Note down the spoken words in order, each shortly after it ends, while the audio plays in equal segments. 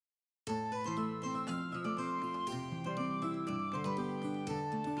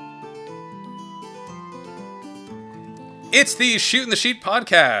It's the Shootin' the Sheet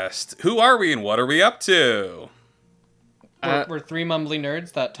podcast. Who are we and what are we up to? We're three mumbly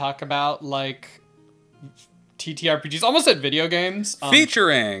nerds that talk about, like, TTRPGs, almost at video games.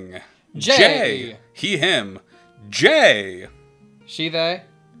 Featuring Jay. He, him, Jay, She, they.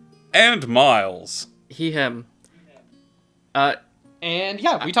 and Miles. He, him. And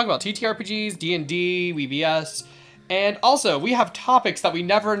yeah, we talk about TTRPGs, D&D, WBS, and also we have topics that we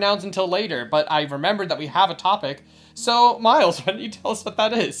never announce until later, but I remembered that we have a topic. So, Miles, why don't you tell us what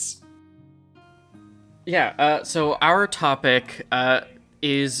that is? Yeah, so our topic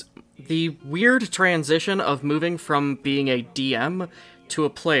is the weird transition of moving from being a DM to a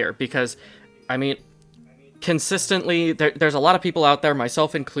player, because, I mean, consistently, there's a lot of people out there,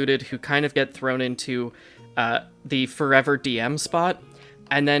 myself included, who kind of get thrown into the forever DM spot,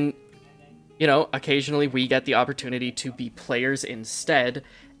 and then, you know, occasionally we get the opportunity to be players instead,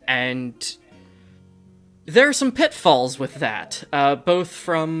 and there are some pitfalls with that, both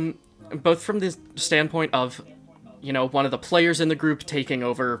from the standpoint of, you know, one of the players in the group taking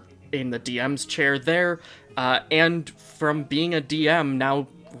over in the DM's chair there, and from being a DM now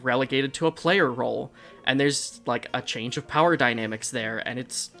relegated to a player role, and there's like a change of power dynamics there, and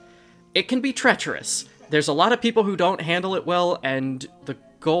it can be treacherous. There's a lot of people who don't handle it well, and the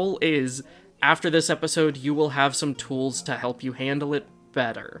goal is, after this episode, you will have some tools to help you handle it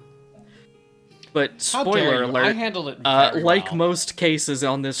better. But spoiler alert, I handled it very like well. most cases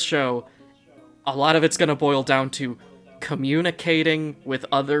on this show, a lot of it's going to boil down to communicating with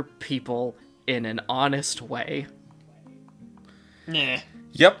other people in an honest way. Nah.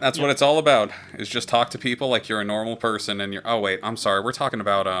 Yep, that's what it's all about, is just talk to people like you're a normal person and you're... Oh, wait, I'm sorry. We're talking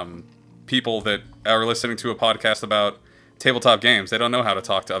about people that are listening to a podcast about tabletop games. They don't know how to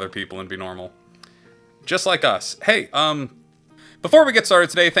talk to other people and be normal. Just like us. Hey, before we get started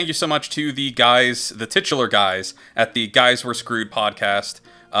today, thank you so much to the guys, the titular guys, at the Guys We're Screwed podcast.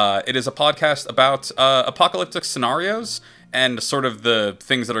 It is a podcast about apocalyptic scenarios and sort of the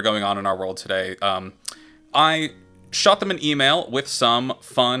things that are going on in our world today. I shot them an email with some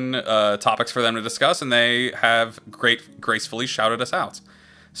fun topics for them to discuss, and they have gracefully shouted us out.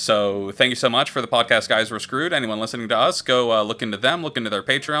 So thank you so much for the podcast Guys We're Screwed. Anyone listening to us, go look into them, look into their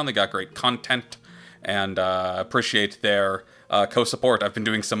Patreon. They got great content, and appreciate their co-support. I've been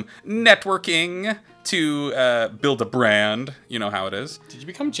doing some networking to build a brand. You know how it is. Did you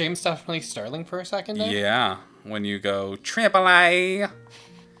become James Stephanie Sterling for a second there? Yeah, when you go AAA.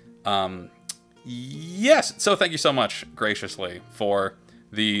 Yes, so thank you so much, graciously, for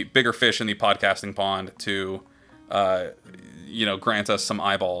the bigger fish in the podcasting pond to, grant us some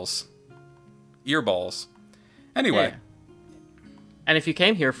eyeballs. Earballs. Anyway. Yeah. And if you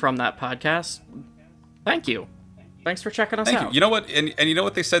came here from that podcast, thank you. Thanks for checking us out. Thank you. You know what? And you know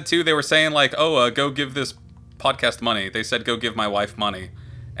what they said, too? They were saying, like, go give this podcast money. They said, go give my wife money.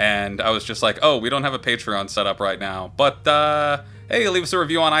 And I was just like, we don't have a Patreon set up right now. But, hey, leave us a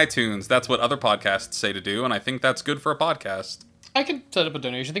review on iTunes. That's what other podcasts say to do, and I think that's good for a podcast. I can set up a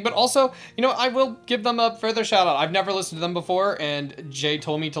donation thing, but also, you know, I will give them a further shout out. I've never listened to them before, and Jay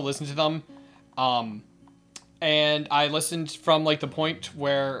told me to listen to them. And I listened from, like, the point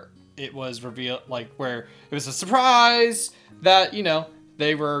where it was revealed, like, where it was a surprise that, you know,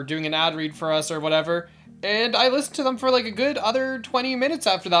 they were doing an ad read for us or whatever. And I listened to them for, like, a good other 20 minutes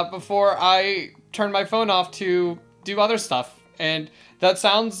after that before I turned my phone off to do other stuff. And that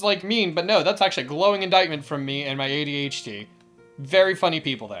sounds, like, mean, but no, that's actually a glowing indictment from me and my ADHD. Very funny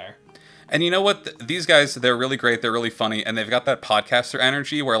people there. And you know what? These guys, they're really great. They're really funny. And they've got that podcaster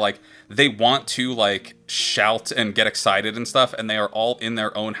energy where, like, they want to, like, shout and get excited and stuff. And they are all in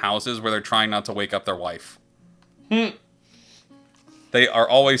their own houses where they're trying not to wake up their wife. They are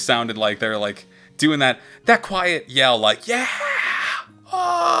always sounded like they're, like, doing that quiet yell, like, yeah!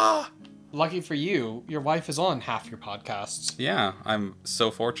 Ah! Lucky for you, your wife is on half your podcasts. Yeah, I'm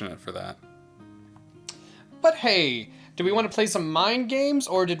so fortunate for that. But hey, do we want to play some mind games,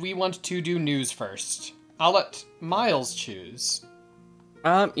 or did we want to do news first? I'll let Miles choose.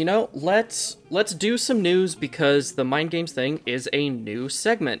 Let's do some news, because the mind games thing is a new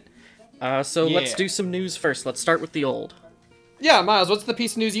segment. Let's do some news first. Let's start with the old. Yeah, Miles, what's the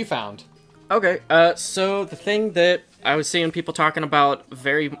piece of news you found? Okay, so the thing that I was seeing people talking about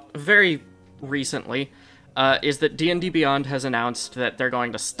very, very recently is that D&D Beyond has announced that they're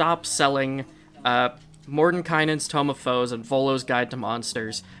going to stop selling Mordenkainen's Tome of Foes and Volo's Guide to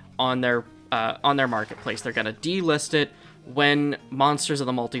Monsters on their marketplace. They're going to delist it when Monsters of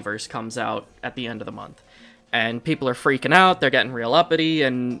the Multiverse comes out at the end of the month. And people are freaking out, they're getting real uppity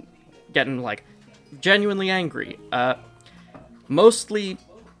and getting, like, genuinely angry. Mostly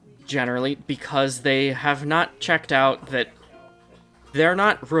generally, because they have not checked out that they're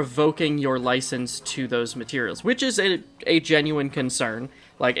not revoking your license to those materials, which is a genuine concern.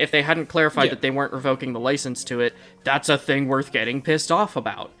 Like, if they hadn't clarified that they weren't revoking the license to it, that's a thing worth getting pissed off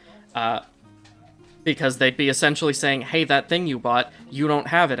about. Because they'd be essentially saying, hey, that thing you bought, you don't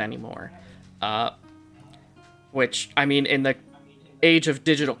have it anymore. Which, I mean, in the age of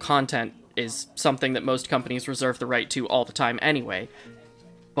digital content, is something that most companies reserve the right to all the time anyway.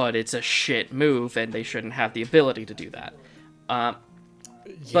 But it's a shit move, and they shouldn't have the ability to do that.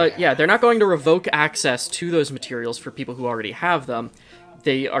 But yeah, they're not going to revoke access to those materials for people who already have them.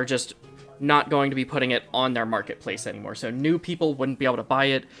 They are just not going to be putting it on their marketplace anymore. So new people wouldn't be able to buy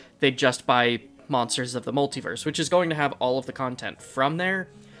it. They'd just buy Monsters of the Multiverse, which is going to have all of the content from there,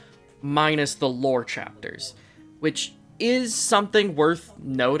 minus the lore chapters, which is something worth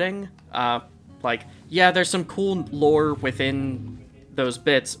noting. Like, yeah, there's some cool lore within those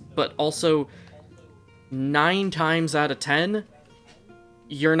bits, but also 9 times out of 10,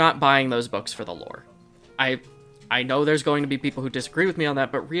 you're not buying those books for the lore. I know there's going to be people who disagree with me on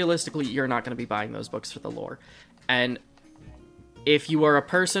that, but realistically, you're not going to be buying those books for the lore. And if you are a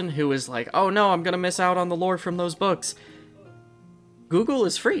person who is like, oh no, I'm going to miss out on the lore from those books, Google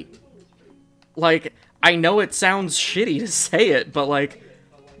is free. Like, I know it sounds shitty to say it, but like,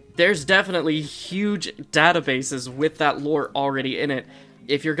 there's definitely huge databases with that lore already in it.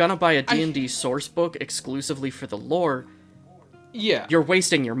 If you're gonna buy a D&D source book exclusively for the lore, you're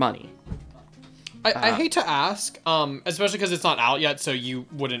wasting your money. I hate to ask, especially because it's not out yet, so you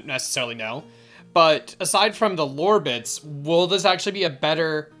wouldn't necessarily know. But aside from the lore bits, will this actually be a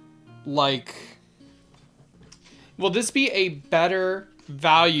better, like... Will this be a better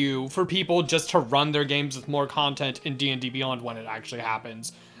value for people just to run their games with more content in D&D Beyond when it actually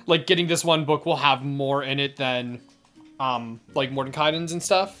happens? Like, getting this one book will have more in it than, like, Mordenkainen's and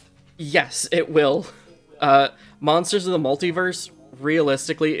stuff? Yes, it will. Monsters of the Multiverse,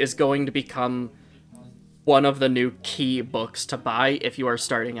 realistically, is going to become one of the new key books to buy if you are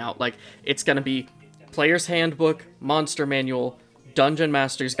starting out. Like, it's going to be Player's Handbook, Monster Manual, Dungeon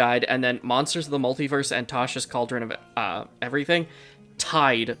Master's Guide, and then Monsters of the Multiverse and Tasha's Cauldron of Everything,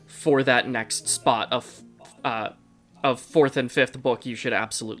 tied for that next spot of 4th and 5th book you should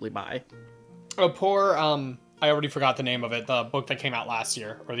absolutely buy. Oh, poor, I already forgot the name of it, the book that came out last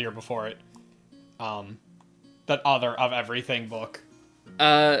year, or the year before it. That other of everything book.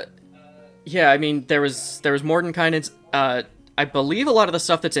 Yeah, I mean, there was Mordenkainen's, I believe a lot of the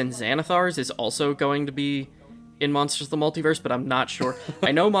stuff that's in Xanathar's is also going to be in Monsters of the Multiverse, but I'm not sure.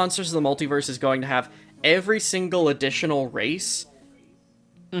 I know Monsters of the Multiverse is going to have every single additional race,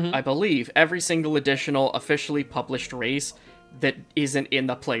 I believe, every single additional officially published race that isn't in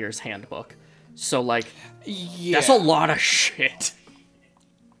the Player's Handbook. So, like, that's a lot of shit.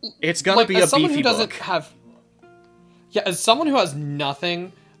 It's gonna be a beefy book. As someone who has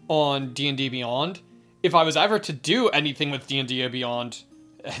nothing on D&D Beyond, if I was ever to do anything with D&D Beyond,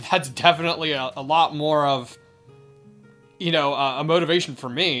 that's definitely a lot more of, a motivation for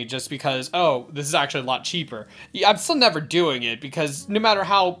me, just because, this is actually a lot cheaper. Yeah, I'm still never doing it, because no matter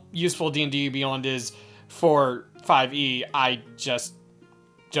how useful D&D Beyond is for 5e, I just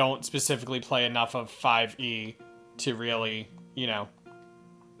don't specifically play enough of 5e to really,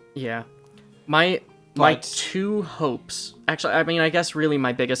 Yeah. My 2 hopes... Actually, I mean, I guess really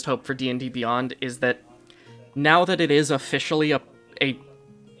my biggest hope for D&D Beyond is that now that it is officially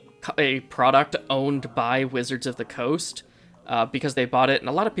a product owned by Wizards of the Coast, because they bought it, and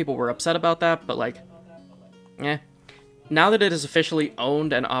a lot of people were upset about that, but now that it is officially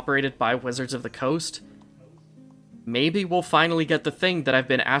owned and operated by Wizards of the Coast, maybe we'll finally get the thing that I've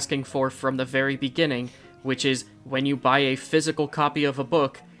been asking for from the very beginning, which is when you buy a physical copy of a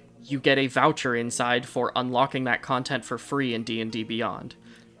book, you get a voucher inside for unlocking that content for free in D&D Beyond.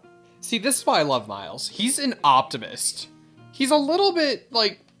 See, this is why I love Miles. He's an optimist. He's a little bit,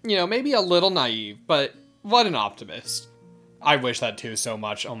 maybe a little naive, but what an optimist. I wish that too so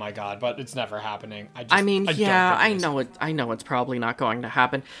much, oh my god, but it's never happening. I know it's probably not going to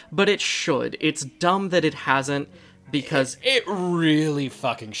happen, but it should. It's dumb that it hasn't, because... It really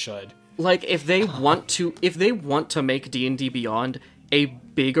fucking should. Like, if they want to make D&D Beyond a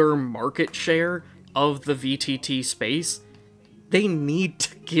bigger market share of the VTT space, they need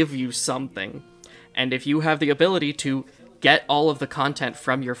to give you something. And if you have the ability to get all of the content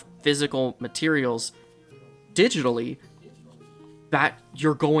from your physical materials digitally, that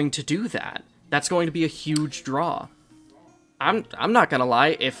you're going to do that. That's going to be a huge draw. I'm not gonna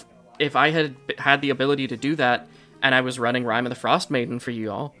lie, if I had the ability to do that and I was running Rime of the Frost Maiden for you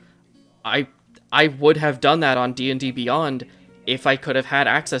all, I would have done that on D&D Beyond if I could have had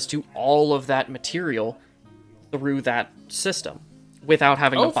access to all of that material through that system without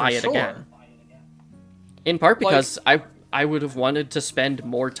having to buy it again. In part because I would have wanted to spend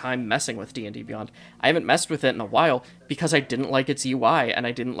more time messing with D&D Beyond. I haven't messed with it in a while because I didn't like its UI, and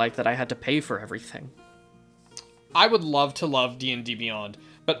I didn't like that I had to pay for everything. I would love to love D&D Beyond,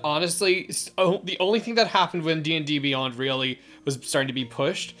 but honestly, the only thing that happened when D&D Beyond really was starting to be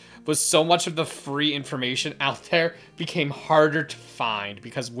pushed was so much of the free information out there became harder to find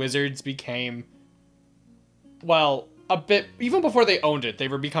because Wizards became, well, a bit, even before they owned it, they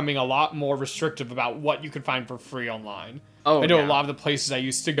were becoming a lot more restrictive about what you could find for free online. I know a lot of the places I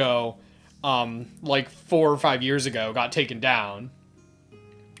used to go, like 4 or 5 years ago, got taken down.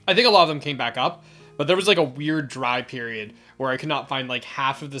 I think a lot of them came back up, but there was like a weird dry period where I could not find like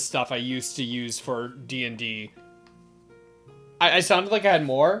half of the stuff I used to use for D&D. I sounded like I had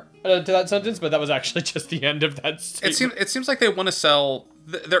more to that sentence, but that was actually just the end of that statement. It seems like they want to sell...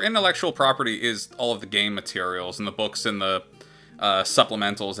 Their intellectual property is all of the game materials and the books and the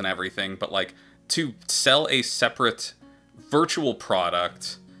supplementals and everything, but like to sell a separate virtual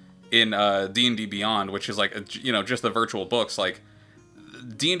product in D&D Beyond, which is like, just the virtual books, like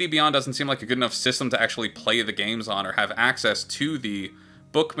D&D Beyond doesn't seem like a good enough system to actually play the games on or have access to the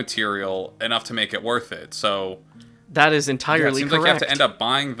book material enough to make it worth it. So that is entirely correct. It seems like you have to end up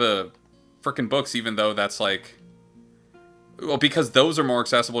buying the frickin' books, even though that's like... Well, because those are more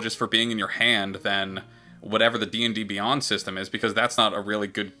accessible just for being in your hand than whatever the D&D Beyond system is, because that's not a really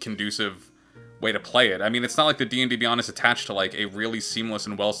good, conducive way to play it. I mean, it's not like the D&D Beyond is attached to, like, a really seamless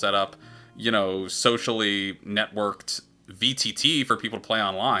and well set up, socially networked VTT for people to play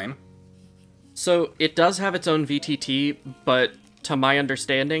online. So, it does have its own VTT, but to my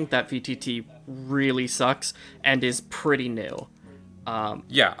understanding, that VTT really sucks and is pretty new.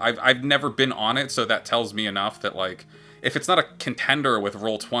 Yeah, I've never been on it, so that tells me enough that, like... If it's not a contender with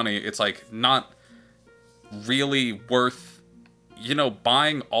Roll20, it's, like, not really worth,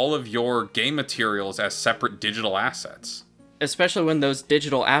 buying all of your game materials as separate digital assets. Especially when those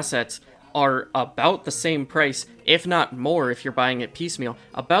digital assets are about the same price, if not more if you're buying it piecemeal,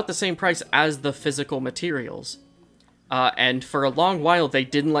 about the same price as the physical materials. And for a long while, they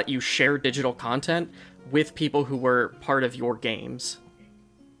didn't let you share digital content with people who were part of your games.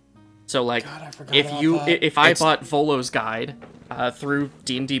 So, like, if I bought Volo's Guide through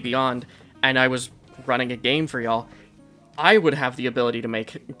D&D Beyond, and I was running a game for y'all, I would have the ability to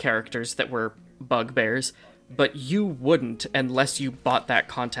make characters that were bugbears, but you wouldn't unless you bought that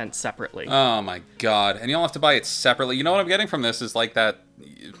content separately. Oh my god. And you don't have to buy it separately. You know what I'm getting from this is, like, that...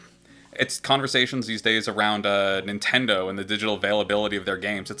 It's conversations these days around Nintendo and the digital availability of their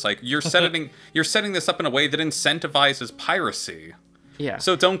games. It's like, you're setting this up in a way that incentivizes piracy. Yeah.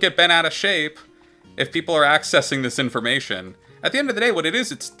 So don't get bent out of shape if people are accessing this information. At the end of the day, what it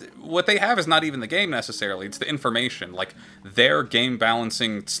is, it's what they have is not even the game necessarily. It's the information, like their game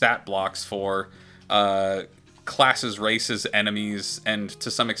balancing stat blocks for classes, races, enemies, and to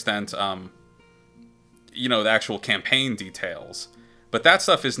some extent, the actual campaign details. But that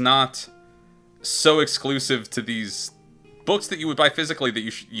stuff is not so exclusive to these books that you would buy physically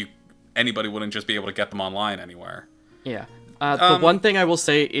that anybody wouldn't just be able to get them online anywhere. Yeah. The one thing I will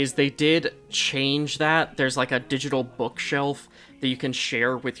say is they did change that. There's like a digital bookshelf that you can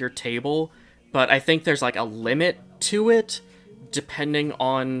share with your table, but I think there's like a limit to it depending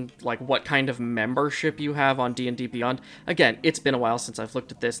on like what kind of membership you have on D&D Beyond. Again, it's been a while since I've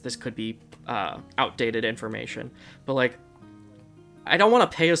looked at this. This could be outdated information, but like I don't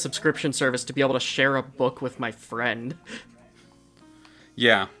want to pay a subscription service to be able to share a book with my friend.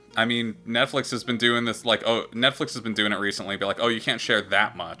 Yeah. I mean, Netflix has been doing this, Netflix has been doing it recently, but you can't share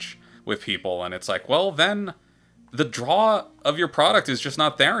that much with people, and it's like, well, then the draw of your product is just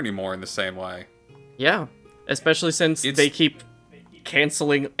not there anymore in the same way. Yeah, especially since they keep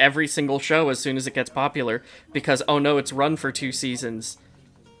canceling every single show as soon as it gets popular, because, oh no, it's run for 2 seasons.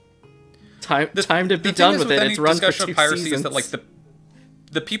 Time to be done with it, it's run for 2 seasons. Of piracy is that, like,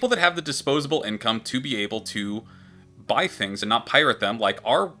 the people that have the disposable income to be able to buy things and not pirate them, like,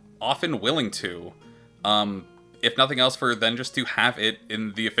 are often willing to, if nothing else, for then just to have it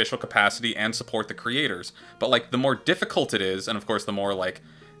in the official capacity and support the creators. But, like, the more difficult it is, and of course the more, like,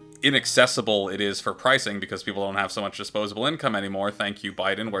 inaccessible it is for pricing because people don't have so much disposable income anymore. Thank you,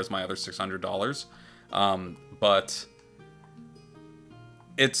 Biden. Where's my other $600? But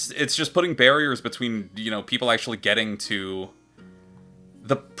it's just putting barriers between, people actually getting to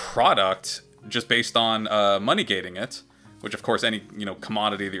the product just based on money gating it, which of course any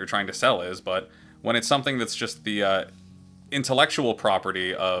commodity that you're trying to sell is. But when it's something that's just the intellectual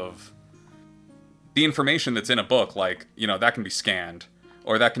property of the information that's in a book, like, that can be scanned,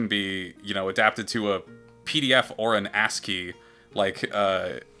 or that can be, adapted to a PDF or an ASCII, like,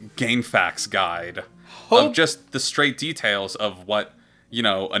 game facts guide of just the straight details of what,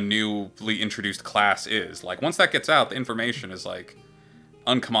 a newly introduced class is. Like, once that gets out, the information is, like,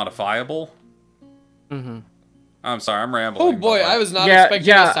 uncommodifiable. Mm-hmm. I'm sorry, I'm rambling. Oh boy, I was not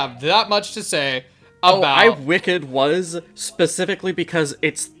expecting us to have that much to say about... Wicked was, specifically because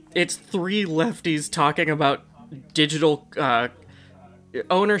it's three lefties talking about digital,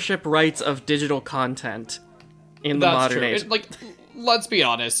 ownership rights of digital content in the modern age. Like, let's be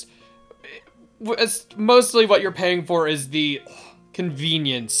honest. It's mostly what you're paying for is the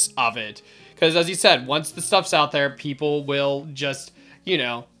convenience of it. Because as you said, once the stuff's out there, people will just,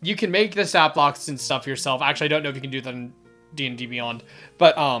 you can make the stat blocks and stuff yourself. Actually, I don't know if you can do that in D&D Beyond.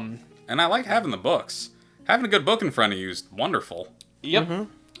 But, And I like having the books. Having a good book in front of you is wonderful. Yep.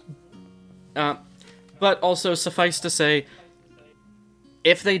 Mm-hmm. But also, suffice to say,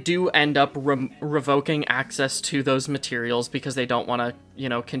 if they do end up revoking access to those materials because they don't want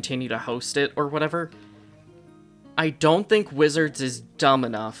to, continue to host it or whatever, I don't think Wizards is dumb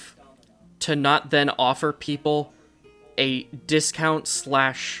enough to not then offer people a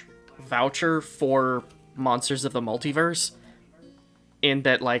discount/voucher for Monsters of the Multiverse. In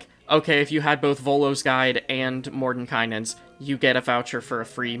that, like, okay, if you had both Volo's Guide and Mordenkainen's, you get a voucher for a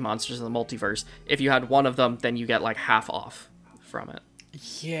free Monsters of the Multiverse. If you had one of them, then you get, like, half off from it.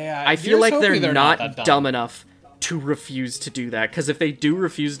 Yeah, I feel like they're not dumb enough to refuse to do that, because if they do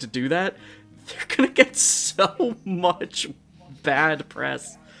refuse to do that, they're gonna get so much bad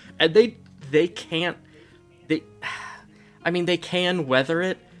press. And they can't... They can weather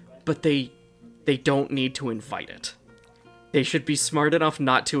it, but they don't need to invite it. They should be smart enough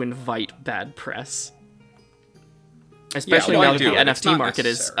not to invite bad press. Especially now that the NFT market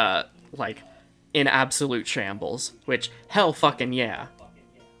is, in absolute shambles. Which, hell fucking yeah.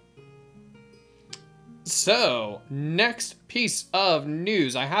 So, next piece of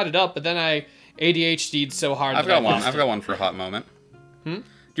news. I had it up, but then I ADHD'd so hard. I've got one for a hot moment. Do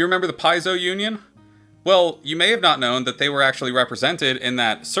you remember the Paizo Union? Well, you may have not known that they were actually represented in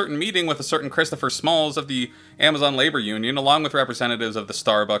that certain meeting with a certain Christopher Smalls of the Amazon Labor Union, along with representatives of the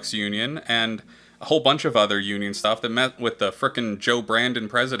Starbucks Union and a whole bunch of other union stuff that met with the frickin' Joe Brandon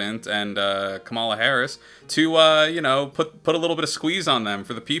president and Kamala Harris to, put a little bit of squeeze on them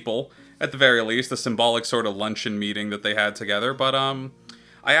for the people, at the very least, a symbolic sort of luncheon meeting that they had together. But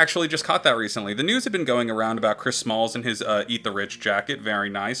I actually just caught that recently. The news had been going around about Chris Smalls and his Eat the Rich jacket.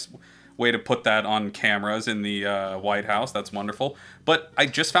 Very nice. Way to put that on cameras in the White House. That's wonderful. But I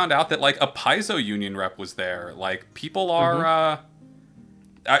just found out that, like, a Paizo union rep was there. Like, people are...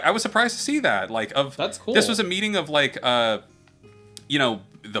 I was surprised to see that. Like, that's cool. This was a meeting of, like, the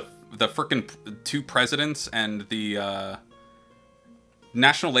frickin' two presidents and the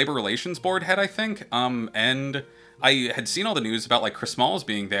National Labor Relations Board head, I think. And I had seen all the news about, like, Chris Smalls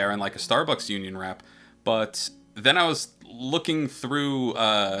being there and, like, a Starbucks union rep. But then I was looking through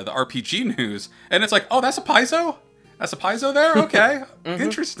the RPG news, and it's like, oh, that's a Paizo? That's a Paizo there? Okay.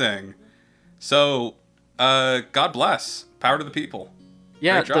 Interesting. So, God bless. Power to the people.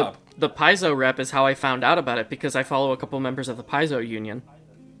 Yeah, great job. The Paizo rep is how I found out about it, because I follow a couple members of the Paizo union.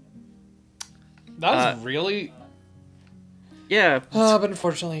 That was really... Yeah. But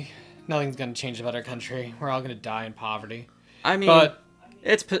unfortunately, nothing's gonna change about our country. We're all gonna die in poverty. I mean,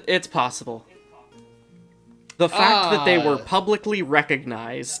 it's possible. The fact that they were publicly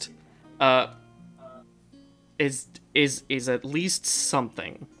recognized is at least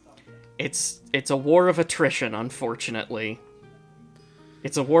something. It's a war of attrition, unfortunately.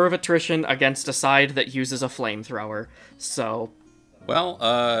 It's a war of attrition against a side that uses a flamethrower. So, well,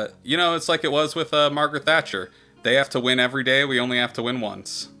 it's like it was with Margaret Thatcher. They have to win every day. We only have to win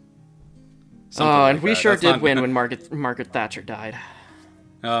once. And we sure did win when Margaret Thatcher died.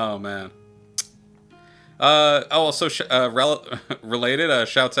 Oh man. Also, related,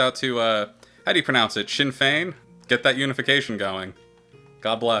 shouts out to, how do you pronounce it? Sinn Féin? Get that unification going.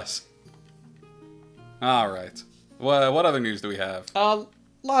 God bless. Alright. What other news do we have?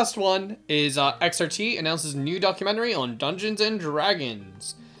 Last one is, XRT announces new documentary on Dungeons &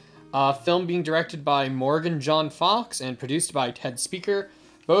 Dragons. Film being directed by Morgan John Fox and produced by Ted Speaker,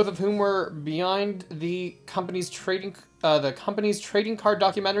 both of whom were behind the company's trading card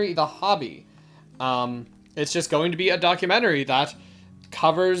documentary, The Hobby. It's just going to be a documentary that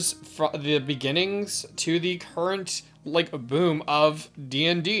covers the beginnings to the current, boom of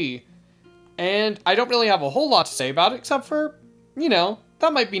D&D. And I don't really have a whole lot to say about it, except for,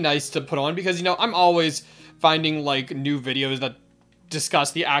 that might be nice to put on, because, I'm always finding, new videos that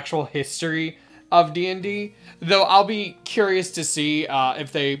discuss the actual history of D&D, though I'll be curious to see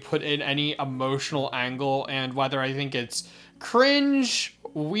if they put in any emotional angle and whether I think it's cringe,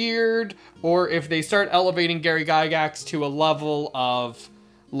 weird, or if they start elevating Gary Gygax to a level of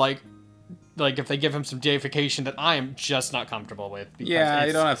like if they give him some deification that I am just not comfortable with. Yeah,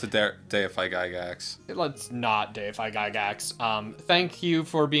 you don't have to deify Gygax. Let's not deify Gygax. Thank you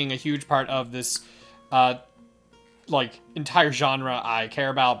for being a huge part of this entire genre I care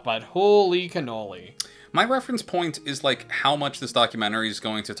about, but holy cannoli. My reference point is how much this documentary is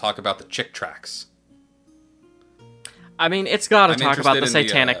going to talk about the chick tracks. I mean, it's got to talk about the interested in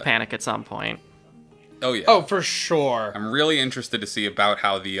satanic panic at some point. Oh, yeah. Oh, for sure. I'm really interested to see about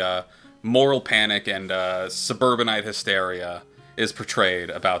how the moral panic and suburbanite hysteria is portrayed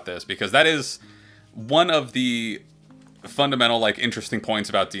about this, because that is one of the fundamental, interesting points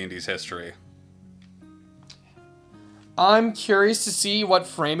about D&D's history. I'm curious to see what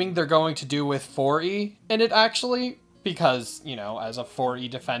framing they're going to do with 4E in it, actually, because, as a 4E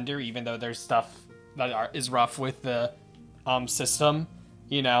defender, even though there's stuff that is rough with the system,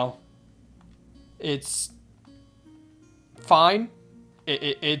 it's fine.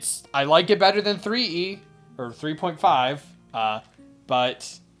 It's I like it better than 3E or 3.5,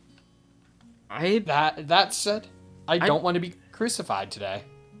 but that said, I don't want to be crucified today.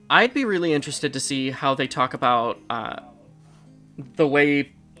 I'd be really interested to see how they talk about the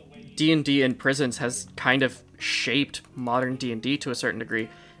way D&D in prisons has kind of shaped modern D&D to a certain degree,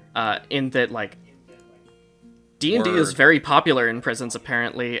 in that D&D is very popular in prisons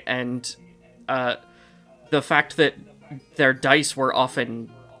apparently, and the fact that their dice were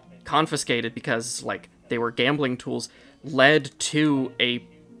often confiscated because they were gambling tools led to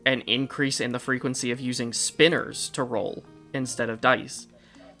an increase in the frequency of using spinners to roll instead of dice.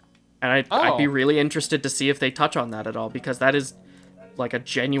 And I'd be really interested to see if they touch on that at all, because that is a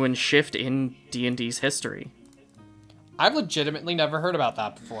genuine shift in D&D's history. I've legitimately never heard about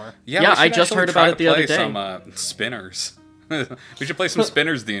that before. Yeah, I just heard about it the other day. Some spinners. We should play some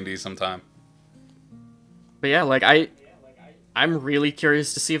spinners D&D sometime. But yeah, I'm really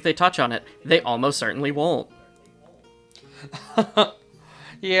curious to see if they touch on it. They almost certainly won't.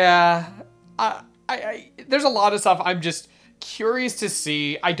 Yeah, I there's a lot of stuff I'm just curious to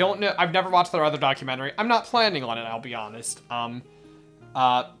see. I don't know. I've never watched their other documentary. I'm not planning on it, I'll be honest. But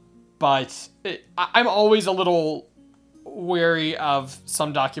I'm always a little wary of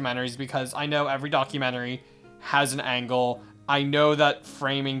some documentaries because I know every documentary has an angle. I know that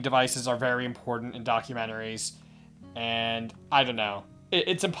framing devices are very important in documentaries, and I don't know.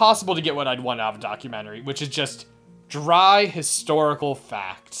 It's impossible to get what I'd want out of a documentary, which is just dry historical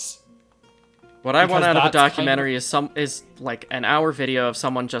facts. What I want out of a documentary is an hour video of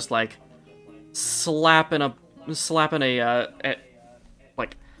someone just slapping a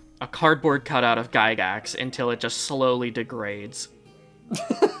cardboard cutout of Gygax until it just slowly degrades.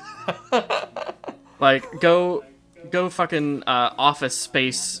 Go fucking Office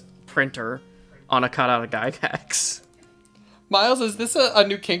Space printer on a cutout of Gygax. Miles, is this a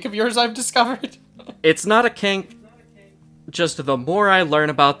new kink of yours I've discovered? It's not a kink. Just the more I learn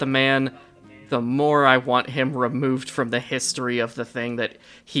about the man, the more I want him removed from the history of the thing that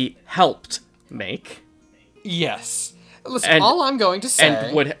he helped make. Yes. Listen, all I'm going to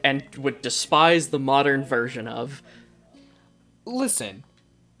say... And would despise the modern version of... Listen,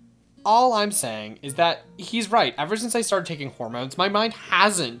 all I'm saying is that he's right. Ever since I started taking hormones, my mind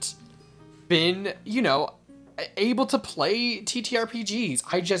hasn't been, able to play TTRPGs.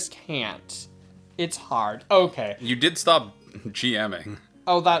 I just can't. It's hard. Okay. You did stop GMing.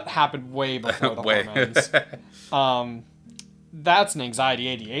 Oh, that happened way before the hormones. That's an anxiety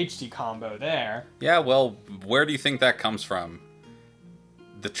ADHD combo there. Yeah, well, where do you think that comes from?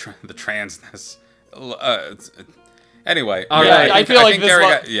 The transness. Anyway, all right. I feel like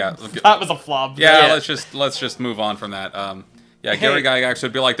that was a flop. Yeah, let's just move on from that. Gary Gygax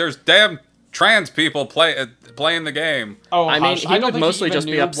would be like, "There's damn trans people playing the game." Oh, I mean, he would mostly just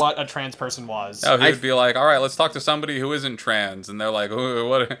be what a trans person was. No, he would be like, "All right, let's talk to somebody who isn't trans," and they're like,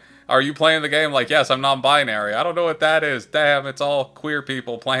 "What? Are you playing the game?" Like, "Yes, I'm non-binary." I don't know what that is. Damn, it's all queer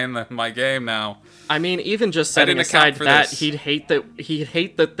people playing my game now. I mean, even just setting aside that, he'd hate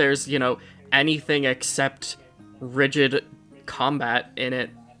that there's anything except rigid combat in it.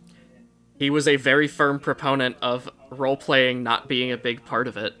 He was a very firm proponent of role-playing not being a big part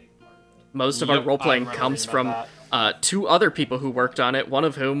of it. Most of our role-playing comes from two other people who worked on it, one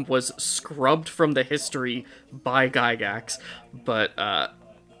of whom was scrubbed from the history by Gygax. But,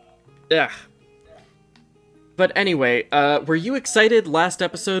 yeah. But anyway, were you excited last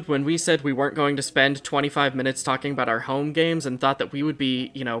episode when we said we weren't going to spend 25 minutes talking about our home games and thought that we would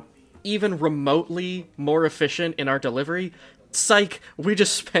be, even remotely more efficient in our delivery, psych, we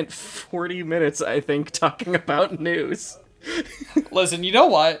just spent 40 minutes, I think, talking about news. Listen, you know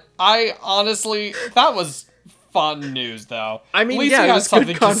what? I honestly, that was fun news, though. I mean, At least yeah, we it had was something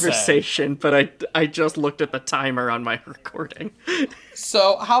good to say. conversation, but I just looked at the timer on my recording.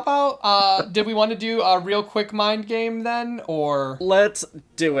 So, how about, did we want to do a real quick mind game then, or? Let's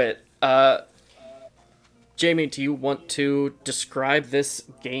do it. Jamie, do you want to describe this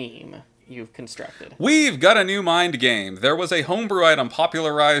game you've constructed? We've got a new mind game. There was a homebrew item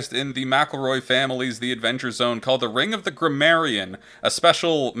popularized in the McElroy family's The Adventure Zone called the Ring of the Grammarian, a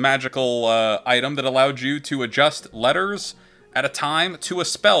special magical item that allowed you to adjust letters at a time to a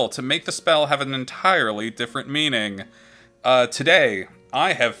spell to make the spell have an entirely different meaning. Today,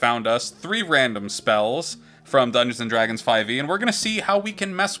 I have found us 3 random spells from Dungeons & Dragons 5e, and we're going to see how we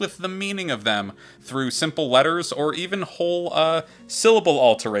can mess with the meaning of them through simple letters or even whole syllable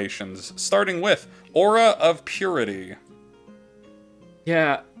alterations, starting with Aura of Purity.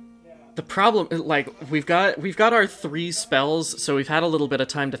 Yeah, the problem, like, we've got our 3 spells, so we've had a little bit of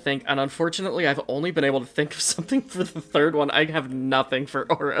time to think, and unfortunately I've only been able to think of something for the third one. I have nothing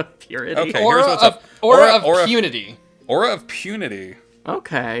for Aura of Purity. Okay, Aura here's what's up. Aura of Punity. Aura of Punity.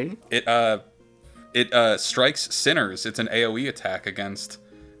 Okay. It strikes sinners. It's an AoE attack against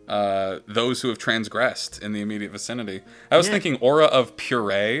those who have transgressed in the immediate vicinity. I was thinking Aura of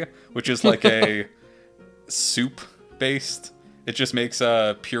Puree, which is like a soup-based. It just makes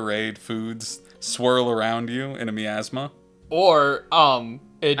pureed foods swirl around you in a miasma. Or,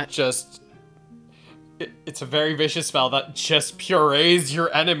 it's a very vicious spell that just purees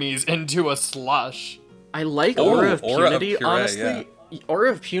your enemies into a slush. I like Aura of Aura of Punity, Puree, honestly. yeah.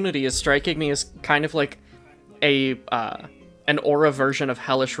 Aura of Punity is striking me as kind of like an aura version of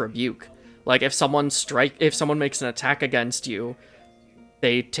Hellish Rebuke. Like, if someone makes an attack against you,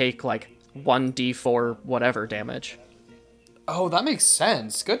 they take like 1d4 whatever damage. Oh, that makes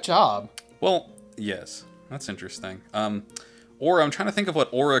sense. Good job. Well, yes. That's interesting. Aura, I'm trying to think of what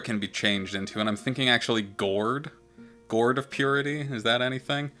aura can be changed into, and I'm thinking actually Gourd. Gourd of Purity, is that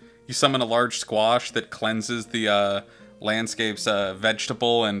anything? You summon a large squash that cleanses the landscape's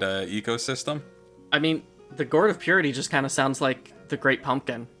vegetable and ecosystem. I mean, the Gourd of Purity just kind of sounds like the Great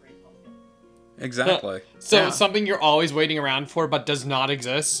Pumpkin. Exactly. So something you're always waiting around for but does not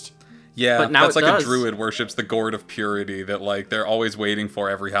exist? Yeah, but now that's like does. A druid worships the Gourd of Purity that like they're always waiting for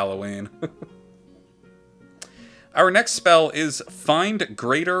every Halloween. Our next spell is Find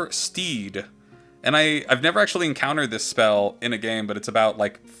Greater Steed. And I've never actually encountered this spell in a game, but it's about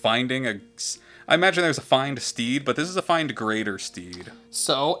like finding I imagine there's a Find Steed, but this is a Find Greater Steed.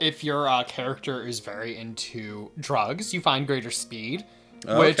 So if your character is very into drugs, you find Greater Speed,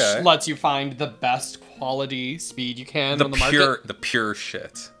 Okay. which lets you find the best quality speed you can on the market. The pure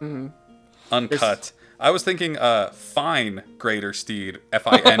shit. Mm-hmm. Uncut. I was thinking Fine Greater Steed,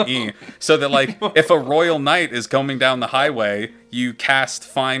 Fine, so that like if a royal knight is coming down the highway, you cast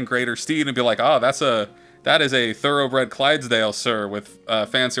Fine Greater Steed and be like, oh, that is a thoroughbred Clydesdale, sir, with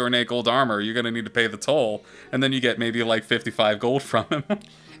fancy ornate gold armor. You're gonna need to pay the toll, and then you get maybe like 55 gold from him.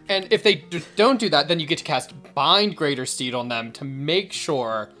 And if they don't do that, then you get to cast Bind Greater Steed on them to make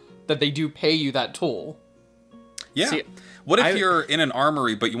sure that they do pay you that toll. Yeah. See, what if you're in an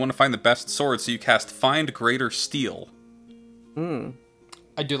armory, but you want to find the best sword, so you cast Find Greater Steel?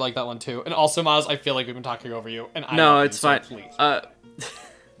 I do like that one too. And also, Miles, I feel like we've been talking over you. And I No, love it's you, so fine. please.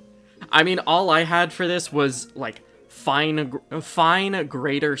 I mean, all I had for this was like fine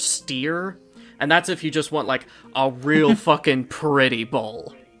greater steer, and that's if you just want like a real fucking pretty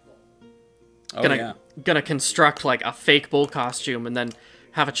bull. Oh, Gonna construct like a fake bull costume and then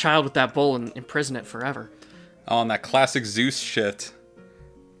have a child with that bull and imprison it forever. Oh, and that classic Zeus shit.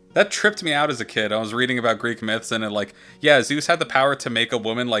 That tripped me out as a kid. I was reading about Greek myths, and Zeus had the power to make a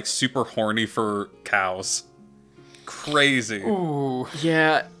woman like super horny for cows. Crazy. Ooh.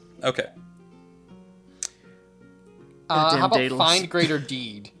 Yeah. Okay. How about Daedalus. Find Greater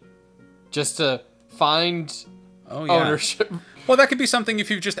Deed? Just to find ownership. Well, that could be something if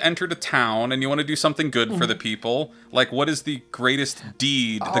you've just entered a town and you want to do something good for the people. Like, what is the greatest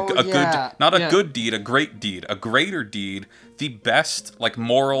deed? A good deed, a great deed, a greater deed, the best, like,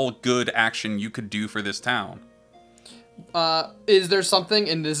 moral good action you could do for this town. Is there something,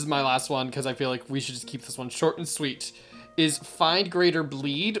 and this is my last one, because I feel like we should just keep this one short and sweet, is Find Greater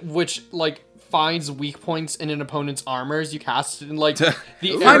Bleed, which, like, finds weak points in an opponent's armor as you cast it in, like, the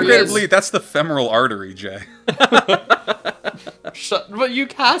areas... Find Greater Bleed, that's the femoral artery, Jay. But you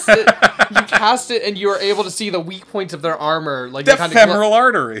cast it, and you are able to see the weak points of their armor. Like The femoral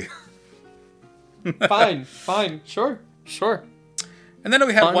artery. Fine, sure. And then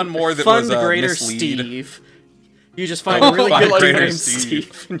we had one more that fund was greater mislead. Steve. You just find a really Fund good dude greater named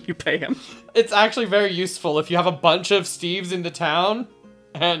Steve. Steve, and you pay him. It's actually very useful if you have a bunch of Steves in the town,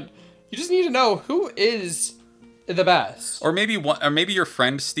 and you just need to know who is the best. Or maybe your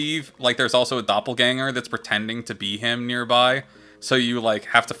friend Steve, like there's also a doppelganger that's pretending to be him nearby, so you like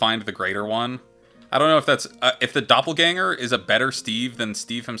have to find the greater one. I don't know if that's if the doppelganger is a better Steve than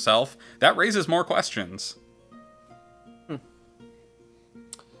Steve himself. That raises more questions.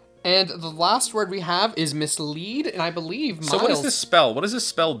 And the last word we have is mislead, and I believe Miles... So what does this spell? What does this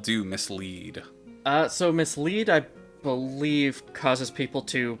spell do, mislead? So mislead, I believe, causes people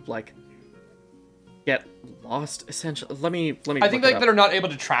to, like, get lost, essentially. Let me I think like they're not able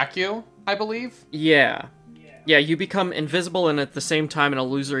to track you, I believe. Yeah. Yeah, you become invisible, and at the same time an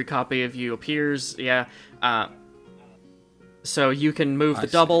illusory copy of you appears, yeah. So you can move the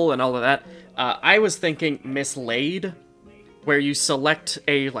double and all of that. I was thinking mislaid, where you select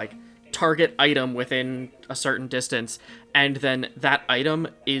a, like, target item within a certain distance, and then that item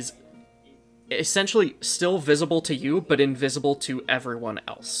is essentially still visible to you, but invisible to everyone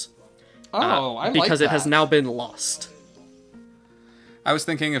else. Oh, I like that. Because it has now been lost. I was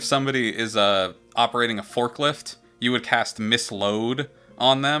thinking if somebody is operating a forklift, you would cast misload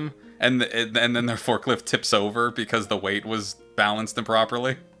on them, and then their forklift tips over because the weight was balanced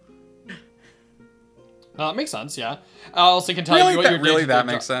improperly. That makes sense, yeah. I also can tell you what you're doing. That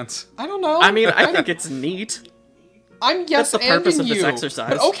makes sense. I don't know. I mean, I think it's neat. I'm yes That's the purpose and of this you.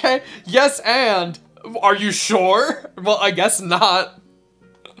 exercise. Okay, yes and. Are you sure? Well, I guess not.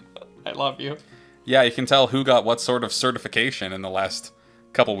 I love you. Yeah, you can tell who got what sort of certification in the last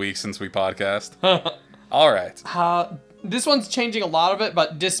couple weeks since we podcast. All right. This one's changing a lot of it,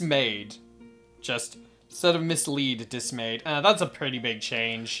 but dismayed. Just instead of mislead, dismayed. That's a pretty big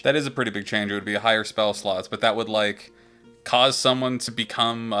change. That is a pretty big change. It would be a higher spell slots, but that would, like, cause someone to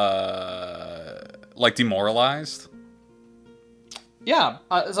become, like, demoralized. Yeah,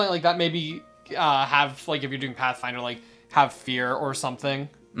 something like that. Maybe have, like, if you're doing Pathfinder, like, have fear or something.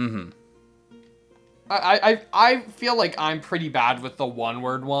 Mm-hmm. I feel like I'm pretty bad with the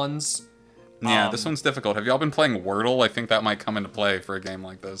one-word ones. Yeah, this one's difficult. Have y'all been playing Wordle? I think that might come into play for a game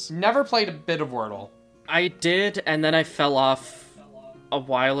like this. Never played a bit of Wordle. I did, and then I fell off a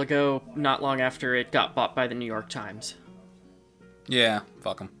while ago, not long after it got bought by the New York Times. Yeah,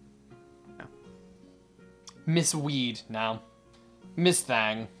 fuck them. Yeah. Miss Weed now. Miss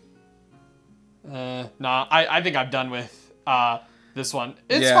Thang. Nah, I think I'm done with this one.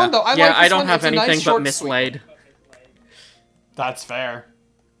 It's fun though. I like this I don't one. have It's a anything nice, but short, mislaid. sweet. That's fair.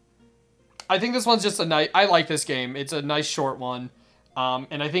 I think this one's just a nice... I like this game. It's a nice short one.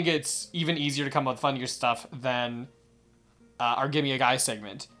 And I think it's even easier to come up with funnier stuff than our Gimme a Guy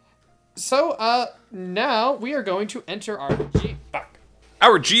segment. So, now we are going to enter our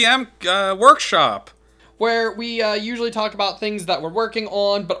GM workshop, where we usually talk about things that we're working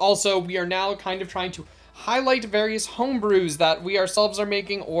on, but also we are now kind of trying to highlight various homebrews that we ourselves are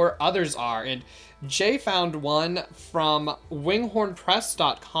making or others are. And Jay found one from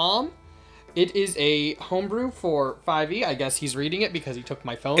winghornpress.com. It is a homebrew for 5e. I guess he's reading it because he took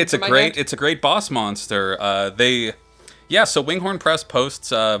my phone. It's a great boss monster. So Winghorn Press posts.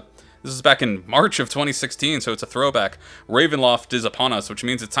 This is back in March of 2016, so it's a throwback. Ravenloft is upon us, which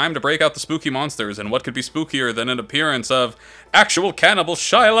means it's time to break out the spooky monsters. And what could be spookier than an appearance of actual cannibal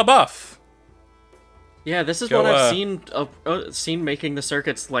Shia LaBeouf? Yeah, this is what I've seen making the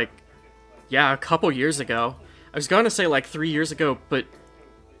circuits, like, a couple years ago. I was going to say, like, 3 years ago, but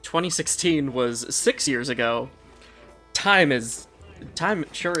 2016 was 6 years ago. Time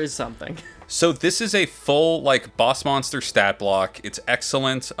sure is something. So this is a full, like, boss monster stat block. It's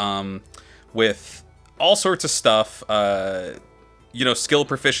excellent, with all sorts of stuff. Skill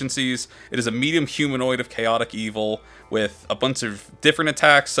proficiencies. It is a medium humanoid of chaotic evil with a bunch of different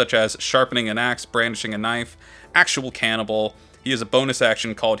attacks, such as sharpening an axe, brandishing a knife, actual cannibal. He has a bonus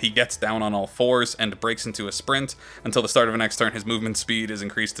action called He Gets Down on All Fours and breaks into a sprint. Until the start of the next turn, his movement speed is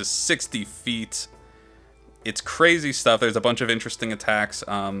increased to 60 feet. It's crazy stuff. There's a bunch of interesting attacks.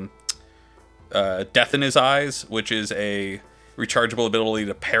 Death in His Eyes, which is a rechargeable ability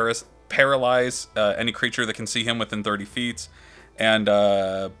to paralyze any creature that can see him within 30 feet. And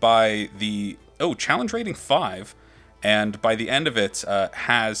challenge rating 5. And by the end of it,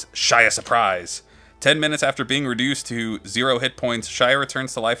 has Shia Surprise. 10 minutes after being reduced to 0 hit points, Shia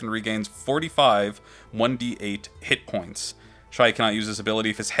returns to life and regains 45 1d8 hit points. Shia cannot use this ability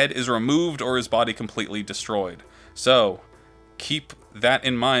if his head is removed or his body completely destroyed. So, keep that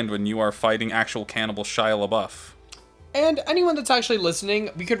in mind when you are fighting actual cannibal Shia LaBeouf. And anyone that's actually listening,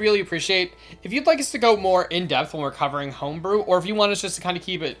 we could really appreciate if you'd like us to go more in depth when we're covering homebrew, or if you want us just to kind of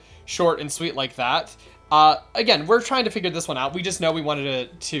keep it short and sweet like that. Again, we're trying to figure this one out. We just know we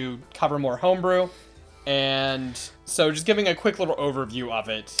wanted to cover more homebrew, and so just giving a quick little overview of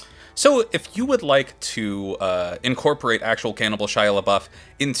it. So if you would like to incorporate actual Cannibal Shia LaBeouf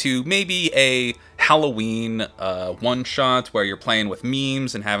into maybe a Halloween one-shot where you're playing with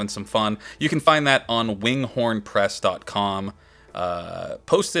memes and having some fun, you can find that on winghornpress.com,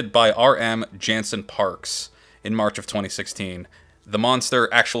 posted by R.M. Jansen Parks in March of 2016. The monster,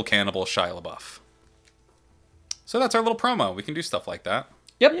 actual Cannibal Shia LaBeouf. So that's our little promo. We can do stuff like that.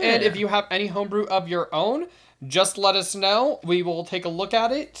 Yep, yeah. And if you have any homebrew of your own, just let us know. We will take a look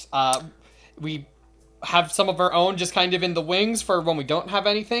at it. We have some of our own just kind of in the wings for when we don't have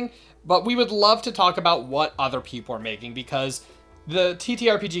anything. But we would love to talk about what other people are making, because the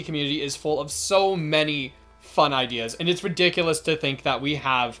TTRPG community is full of so many fun ideas. And it's ridiculous to think that we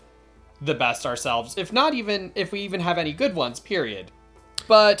have the best ourselves. If we even have any good ones, period.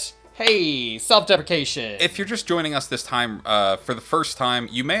 But hey, self-deprecation. If you're just joining us this time for the first time,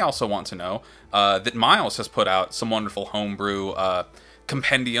 you may also want to know that Miles has put out some wonderful homebrew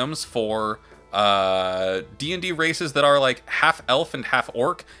compendiums for D&D races that are like half elf and half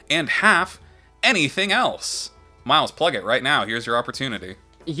orc and half anything else. Miles, plug it right now. Here's your opportunity.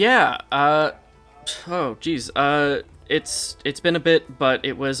 Yeah. Oh, geez. It's been a bit, but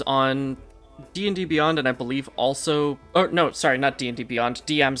it was on D&D Beyond, and I believe also... Oh, no, sorry, not D&D Beyond.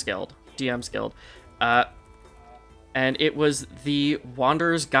 DM's Guild. And it was the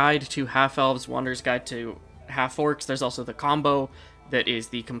Wanderer's Guide to Half-Elves, Wanderer's Guide to Half-Orcs. There's also the combo that is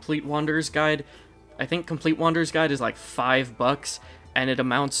the Complete Wanderer's Guide. I think Complete Wanderer's Guide is like $5, and it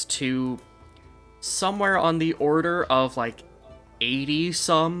amounts to somewhere on the order of like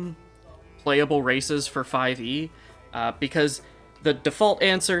 80-some playable races for 5e, because the default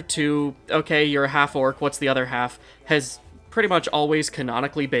answer to, okay, you're a half-orc, what's the other half, has pretty much always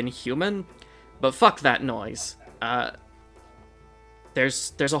canonically been human, but fuck that noise.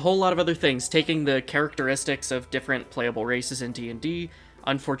 There's a whole lot of other things, taking the characteristics of different playable races in D&D,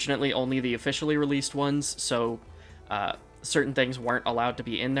 unfortunately only the officially released ones, so certain things weren't allowed to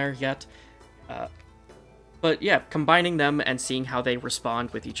be in there yet. But yeah, combining them and seeing how they respond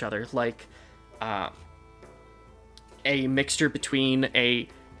with each other, like a mixture between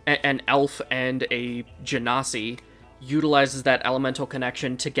an elf and a genasi utilizes that elemental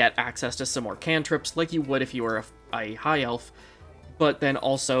connection to get access to some more cantrips, like you would if you were a high elf, but then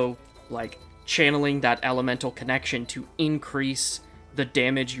also like channeling that elemental connection to increase the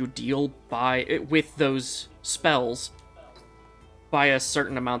damage you deal with those spells by a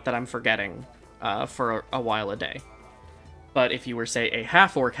certain amount that I'm forgetting for a while a day. But if you were, say, a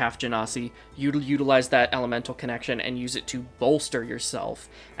half-orc, half-genasi, you'd utilize that elemental connection and use it to bolster yourself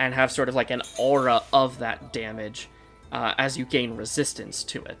and have sort of like an aura of that damage as you gain resistance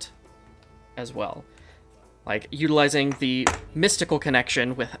to it as well. Like, utilizing the mystical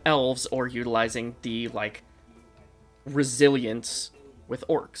connection with elves or utilizing the, like, resilience with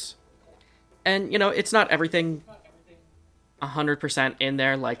orcs. And, you know, it's not everything 100% in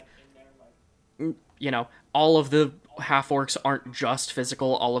there. Like, you know, all of the half-orcs aren't just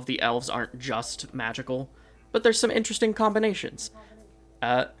physical, all of the elves aren't just magical, but there's some interesting combinations.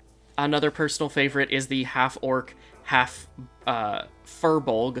 Another personal favorite is the half-orc,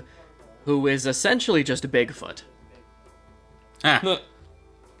 half-furbolg, who is essentially just a Bigfoot.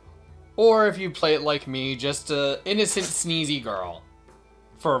 Or if you play it like me, just a innocent sneezy girl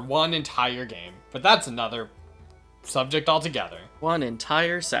for one entire game. But that's another subject altogether. One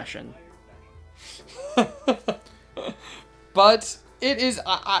entire session. But it is,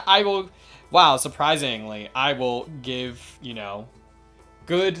 I will, wow, surprisingly, I will give, you know,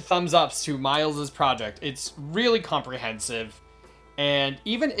 good thumbs ups to Miles's project. It's really comprehensive, and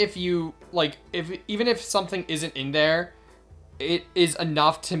even if you, like, even if something isn't in there, it is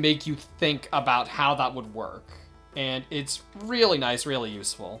enough to make you think about how that would work, and it's really nice, really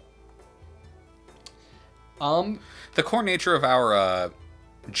useful. The core nature of our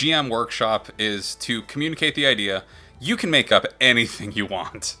GM workshop is to communicate the idea. You can make up anything you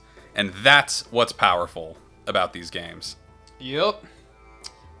want, and that's what's powerful about these games. Yep.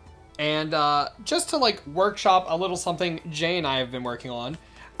 And just to like workshop a little something Jay and I have been working on.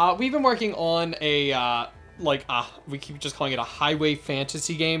 We've been working on a we keep just calling it a highway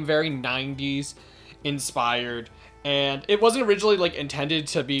fantasy game, very 90s inspired. And it wasn't originally like intended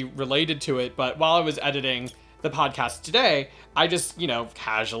to be related to it, but while I was editing the podcast today, I just, you know,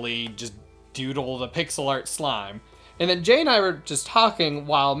 casually just doodled a pixel art slime. And then Jay and I were just talking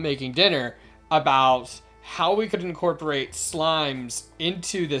while making dinner about how we could incorporate slimes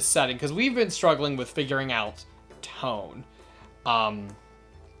into this setting, because we've been struggling with figuring out tone. And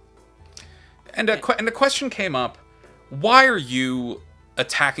a question came up: why are you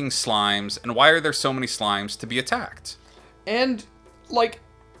attacking slimes, and why are there so many slimes to be attacked? And, like,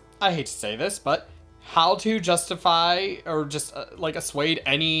 I hate to say this, but how to justify or just, assuade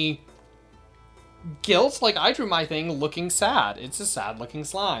any guilt? Like, I drew my thing looking sad. It's a sad-looking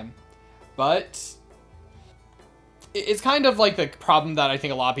slime. But it's kind of like the problem that I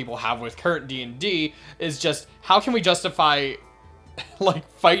think a lot of people have with current D&D is just, how can we justify, like,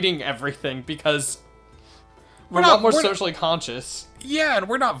 fighting everything? Because we're a lot more socially conscious. Yeah, and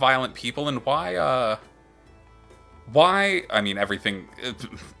we're not violent people, and why, I mean, everything,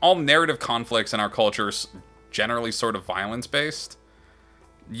 all narrative conflicts in our culture is generally sort of violence-based.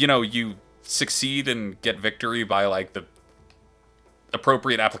 You know, you succeed and get victory by, like, the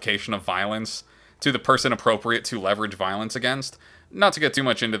appropriate application of violence to the person appropriate to leverage violence against. Not to get too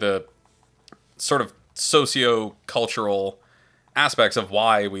much into the sort of socio-cultural aspects of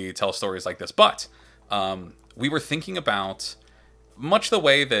why we tell stories like this, but we were thinking about much the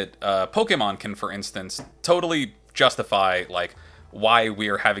way that Pokemon can, for instance, totally justify, like, why we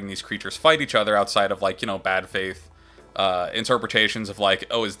are having these creatures fight each other outside of, like, you know, bad faith interpretations of, like,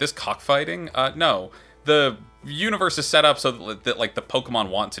 oh, is this cockfighting? No. The universe is set up so that, like, the Pokemon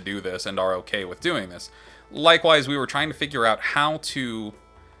want to do this and are okay with doing this. Likewise, we were trying to figure out how to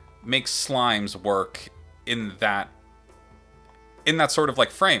make slimes work in that sort of,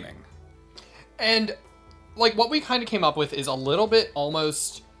 like, framing. And, like, what we kind of came up with is a little bit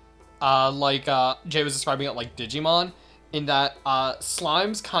almost like Jay was describing it, like Digimon, in that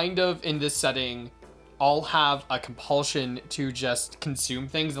slimes kind of in this setting all have a compulsion to just consume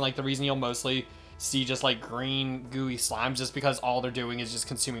things, and, like, the reason you'll mostly see just, like, green gooey slimes is because all they're doing is just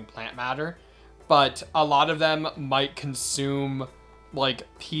consuming plant matter. But a lot of them might consume, like,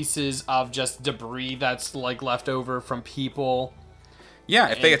 pieces of just debris that's, like, left over from people. Yeah,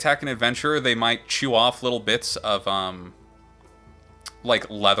 if they attack an adventurer, they might chew off little bits of like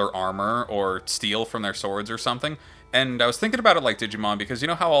leather armor or steel from their swords or something. And I was thinking about it like Digimon, because you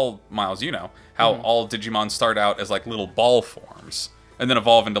know how all Digimon start out as, like, little ball forms and then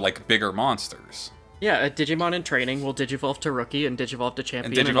evolve into, like, bigger monsters. Yeah, a Digimon in training will Digivolve to Rookie and Digivolve to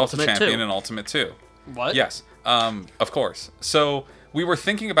Champion and Ultimate 2. What? Yes, of course. So we were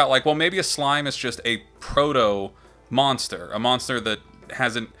thinking about, like, well, maybe a slime is just a proto monster, a monster that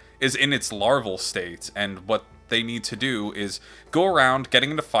is in its larval state, and what they need to do is go around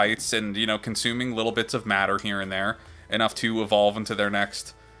getting into fights and, you know, consuming little bits of matter here and there, enough to evolve into their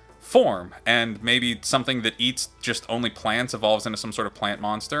next form. And maybe something that eats just only plants evolves into some sort of plant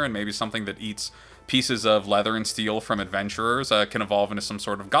monster, and maybe something that eats pieces of leather and steel from adventurers can evolve into some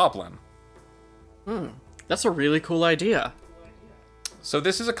sort of goblin. That's a really cool idea. So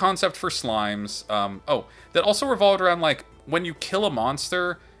this is a concept for slimes, that also revolved around, like, when you kill a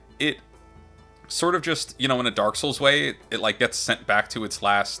monster, it sort of just, you know, in a Dark Souls way, it like gets sent back to its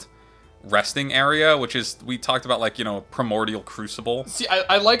last resting area, which is, we talked about, like, you know, primordial crucible. See,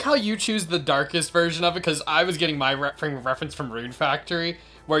 I like how you choose the darkest version of it, because I was getting my frame of reference from Rune Factory,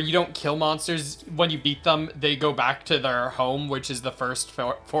 where you don't kill monsters. When you beat them, they go back to their home, which is the first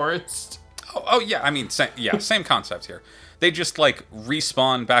forest. Oh yeah, I mean, same concept here. They just, like,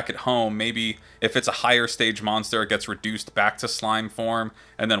 respawn back at home. Maybe if it's a higher stage monster, it gets reduced back to slime form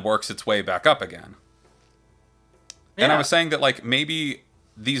and then works its way back up again. Yeah. And I was saying that, like, maybe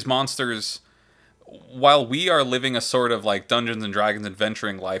these monsters, while we are living a sort of, like, Dungeons and Dragons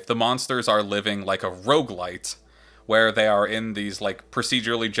adventuring life, the monsters are living like a roguelite, where they are in these, like,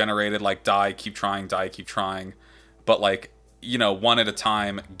 procedurally generated, like, die, keep trying, but, like, you know, one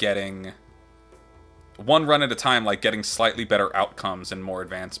run at a time, like, getting slightly better outcomes and more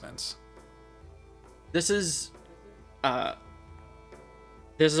advancements. This is a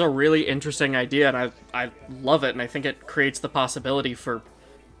really interesting idea, and I love it, and I think it creates the possibility for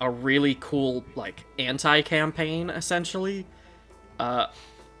a really cool, like, anti-campaign, essentially.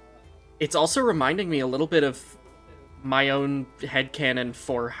 It's also reminding me a little bit of my own headcanon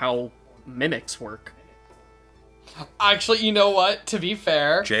for how mimics work. Actually, you know what? To be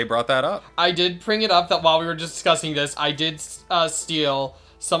fair, Jay brought that up. I did bring it up that while we were discussing this, I did steal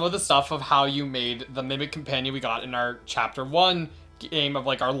some of the stuff of how you made the Mimic Companion we got in our Chapter 1 game of,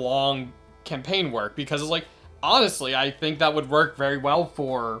 like, our long campaign work. Because, like, honestly, I think that would work very well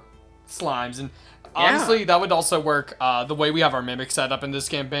for slimes. And honestly, that would also work the way we have our Mimic set up in this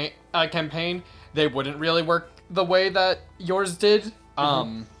campaign. They wouldn't really work the way that yours did.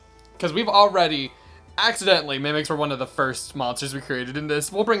 Because we've already... accidentally, mimics were one of the first monsters we created in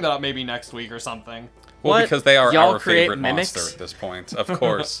this. We'll bring that up maybe next week or something. Well, What? because they are Y'all our create favorite mimics? monster at this point, of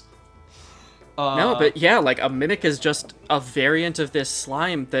course. No, but yeah, like a mimic is just a variant of this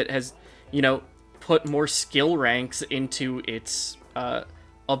slime that has, put more skill ranks into its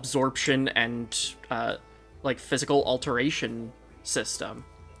absorption and like physical alteration system.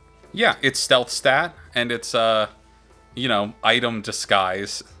 Yeah, it's stealth stat and it's item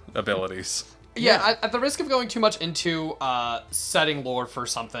disguise abilities. Yeah, at the risk of going too much into setting lore for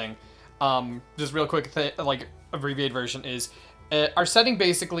something, just real quick, like abbreviated version is, our setting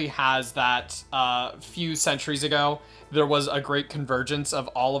basically has that few centuries ago, there was a great convergence of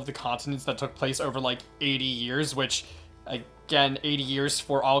all of the continents that took place over like 80 years, which, again, 80 years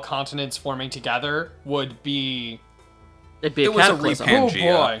for all continents forming together would be... It'd be a It was a cataclysm.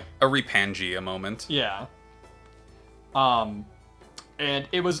 Repangea. Oh, boy. A Repangea moment. Yeah. And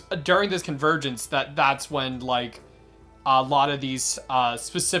it was during this convergence that's when, like, a lot of these,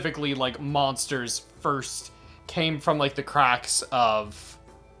 specifically, like, monsters first came from, like, the cracks of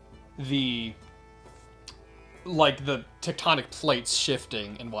the tectonic plates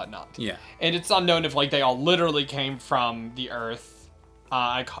shifting and whatnot. Yeah. And it's unknown if, like, they all literally came from the Earth,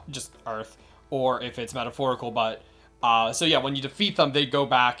 just Earth, or if it's metaphorical, but, so yeah, when you defeat them, they go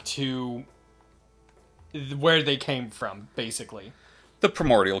back to where they came from, basically. The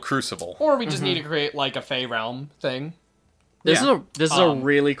Primordial Crucible. Or we just need to create, like, a Fey Realm thing. This Yeah. is a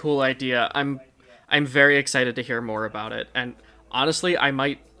really cool idea. I'm very excited to hear more about it. And honestly, I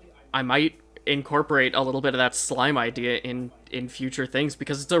might incorporate a little bit of that slime idea in future things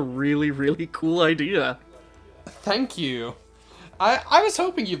because it's a really, really cool idea. Thank you. I was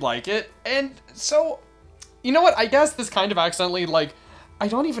hoping you'd like it. And so, you know what? I guess this kind of accidentally, like, I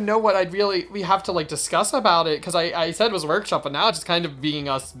don't even know what we have to, like, discuss about it, because I said it was a workshop, but now it's just kind of being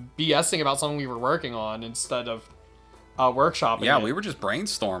us BSing about something we were working on instead of workshopping Yeah, it. we were just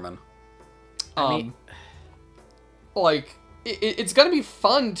brainstorming. Like, it's gonna be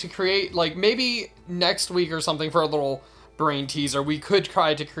fun to create, like, maybe next week or something for a little brain teaser, we could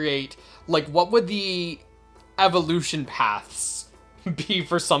try to create, like, what would the evolution paths be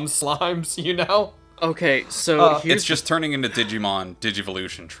for some slimes, you know? Okay, so here's It's just turning into Digimon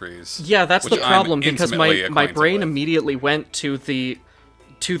Digivolution trees. yeah, that's the which I'm problem because intimately my acquainted brain with. immediately went to the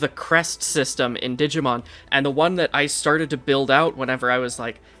crest system in Digimon, and the one that I started to build out whenever I was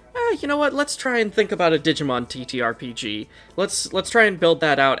like, you know what? Let's try and think about a Digimon TTRPG. Let's try and build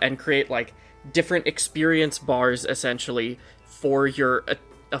that out and create like different experience bars essentially for your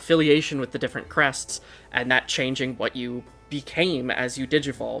affiliation with the different crests, and that changing what you became as you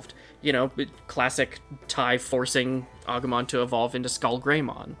digivolved. You know, classic Tai forcing Agumon to evolve into Skull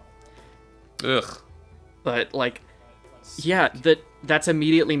Greymon. Ugh. But like, yeah, that's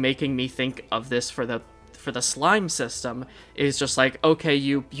immediately making me think of this for the slime system. Is just like, okay,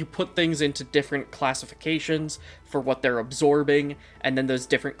 you put things into different classifications for what they're absorbing, and then those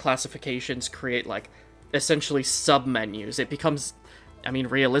different classifications create like essentially sub menus. It becomes, I mean,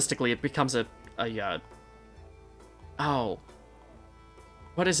 realistically, it becomes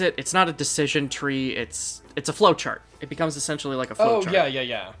what is it? It's not a decision tree. It's a flowchart. It becomes essentially like a flowchart. Oh,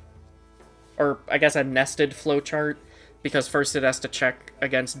 yeah. Or I guess a nested flowchart, because first it has to check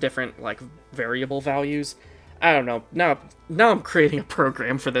against different like variable values. I don't know. Now I'm creating a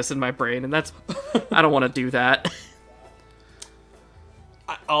program for this in my brain, and that's I don't want to do that.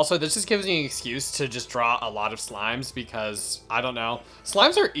 Also, this just gives me an excuse to just draw a lot of slimes because, I don't know,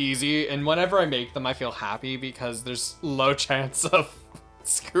 slimes are easy, and whenever I make them, I feel happy because there's low chance of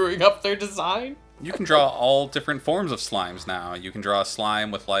screwing up their design. You can draw all different forms of slimes now. You can draw a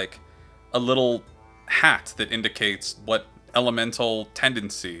slime with like a little hat that indicates what elemental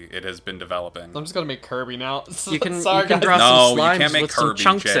tendency it has been developing. I'm just gonna make Kirby now. You can Sorry, draw guys. some No, slimes you can't make with some Kirby,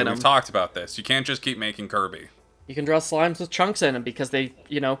 chunks Jay. in them. We've talked about this. You can't just keep making Kirby. You can draw slimes with chunks in them because they,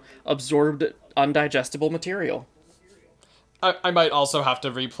 absorbed undigestible material. I might also have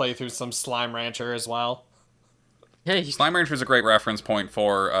to replay through some Slime Rancher as well. Hey, Slime Rancher is a great reference point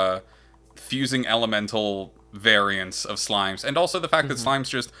for fusing elemental variants of slimes, and also the fact that slimes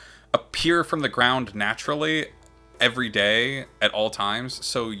just appear from the ground naturally every day at all times,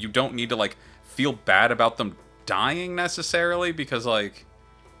 so you don't need to like feel bad about them dying necessarily, because like...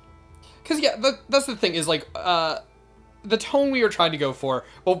 Because, yeah, that's the thing, is, like, the tone we were trying to go for,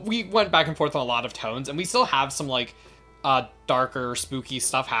 well, we went back and forth on a lot of tones, and we still have some, like, darker, spooky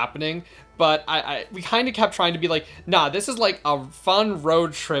stuff happening, but we kind of kept trying to be like, nah, this is, like, a fun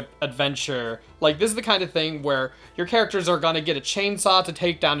road trip adventure. Like, this is the kind of thing where your characters are gonna get a chainsaw to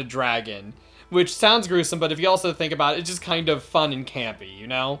take down a dragon, which sounds gruesome, but if you also think about it, it's just kind of fun and campy, you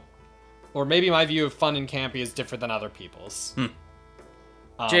know? Or maybe my view of fun and campy is different than other people's.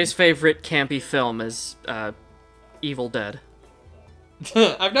 Jay's favorite campy film is Evil Dead.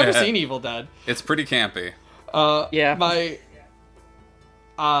 I've never seen Evil Dead. It's pretty campy. Yeah.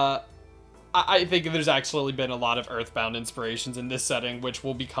 I think there's actually been a lot of Earthbound inspirations in this setting, which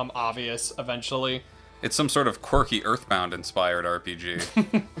will become obvious eventually. It's some sort of quirky Earthbound-inspired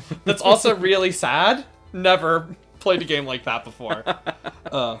RPG. That's also really sad. Never played a game like that before.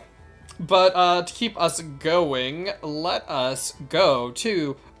 But to keep us going, let us go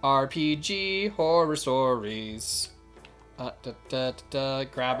to RPG Horror Stories.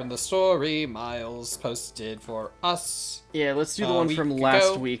 Grabbing the story Miles posted for us. Yeah, let's do the one from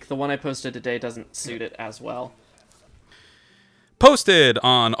last week. The one I posted today doesn't suit it as well. Posted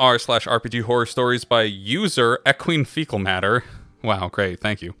on r/RPG Horror Stories by user Equine Fecal Matter. Wow, great,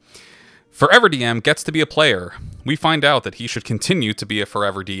 thank you. Forever DM gets to be a player. We find out that he should continue to be a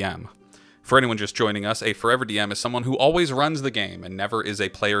Forever DM. For anyone just joining us, a Forever DM is someone who always runs the game and never is a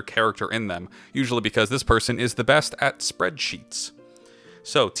player character in them, usually because this person is the best at spreadsheets.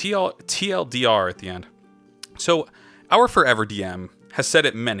 So, TLDR at the end. So, our Forever DM has said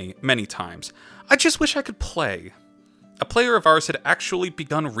it many, many times. I just wish I could play. A player of ours had actually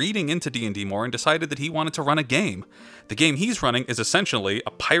begun reading into D&D more and decided that he wanted to run a game. The game he's running is essentially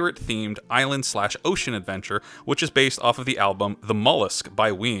a pirate-themed island/ocean adventure, which is based off of the album The Mollusk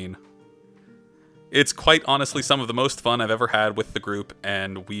by Ween. It's quite honestly some of the most fun I've ever had with the group,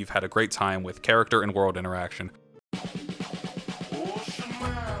 and we've had a great time with character and world interaction.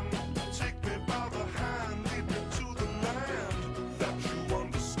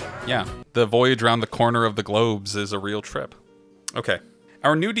 Yeah, the voyage around the corner of the globes is a real trip. Okay.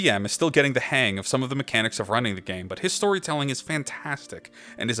 Our new DM is still getting the hang of some of the mechanics of running the game, but his storytelling is fantastic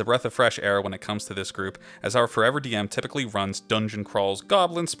and is a breath of fresh air when it comes to this group, as our Forever DM typically runs dungeon crawls,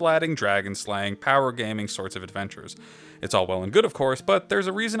 goblin splatting, dragon slaying, power gaming sorts of adventures. It's all well and good, of course, but there's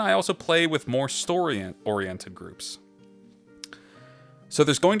a reason I also play with more story-oriented groups. So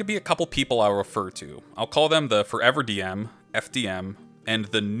there's going to be a couple people I'll refer to. I'll call them the Forever DM, FDM, and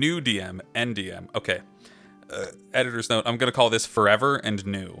the new DM, NDM. Okay. Editor's note, I'm going to call this Forever and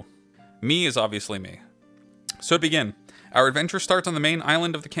New. Me is obviously me. So to begin, our adventure starts on the main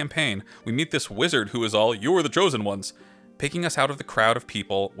island of the campaign. We meet this wizard who is all, "You're the chosen ones," picking us out of the crowd of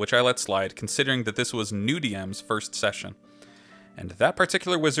people, which I let slide, considering that this was new DM's first session. And that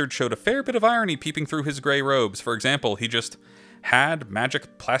particular wizard showed a fair bit of irony peeping through his gray robes. For example, he just had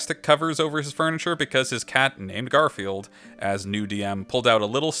magic plastic covers over his furniture because his cat, named Garfield, as new DM, pulled out a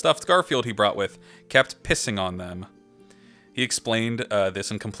little stuffed Garfield he brought with, kept pissing on them. He explained this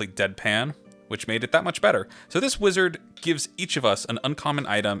in complete deadpan, which made it that much better. So this wizard gives each of us an uncommon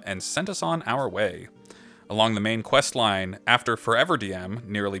item and sent us on our way. Along the main quest line, after Forever DM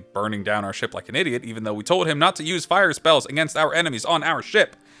nearly burning down our ship like an idiot, even though we told him not to use fire spells against our enemies on our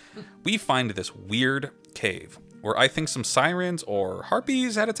ship, we find this weird cave, where I think some sirens or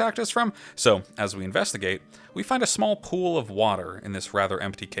harpies had attacked us from. So, as we investigate, we find a small pool of water in this rather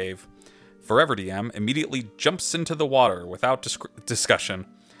empty cave. Forever DM immediately jumps into the water without discussion,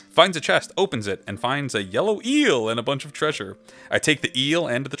 finds a chest, opens it, and finds a yellow eel and a bunch of treasure. I take the eel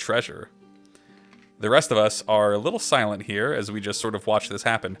and the treasure. The rest of us are a little silent here as we just sort of watch this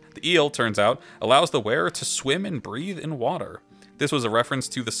happen. The eel, turns out, allows the wearer to swim and breathe in water. This was a reference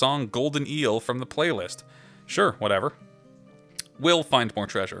to the song Golden Eel from the playlist. Sure, whatever. We'll find more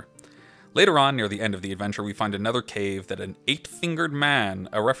treasure. Later on, near the end of the adventure, we find another cave that an 8-fingered man,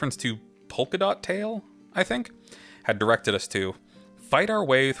 a reference to Polka Dot Tail, I think, had directed us to. Fight our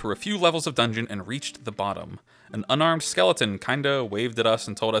way through a few levels of dungeon and reached the bottom. An unarmed skeleton kinda waved at us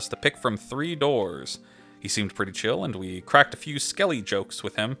and told us to pick from 3 doors. He seemed pretty chill, and we cracked a few skelly jokes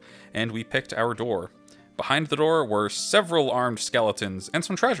with him, and we picked our door. Behind the door were several armed skeletons and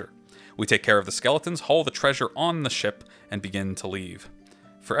some treasure. We take care of the skeletons, haul the treasure on the ship, and begin to leave.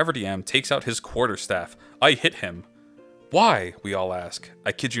 Forever DM takes out his quarterstaff. I hit him. Why? We all ask.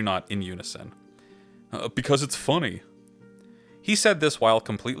 I kid you not, in unison. Because it's funny. He said this while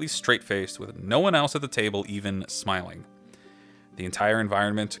completely straight-faced, with no one else at the table even smiling. The entire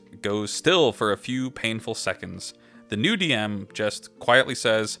environment goes still for a few painful seconds. The new DM just quietly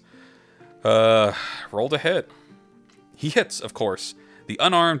says, rolled a hit. He hits, of course, the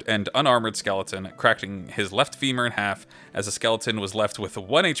unarmed and unarmored skeleton, cracking his left femur in half, as the skeleton was left with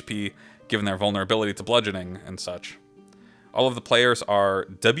 1 HP, given their vulnerability to bludgeoning and such. All of the players are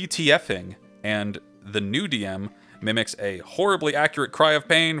WTFing, and the new DM mimics a horribly accurate cry of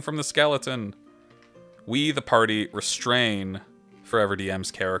pain from the skeleton. We, the party, restrain Forever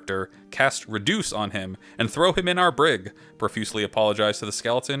DM's character, cast Reduce on him, and throw him in our brig, profusely apologize to the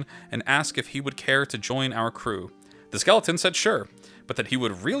skeleton, and ask if he would care to join our crew. The skeleton said sure. but that he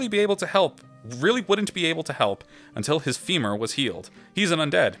would really wouldn't be able to help until his femur was healed. He's an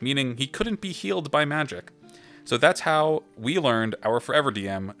undead, meaning he couldn't be healed by magic. So that's how we learned our Forever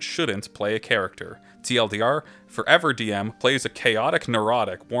DM shouldn't play a character. TLDR, Forever DM plays a chaotic,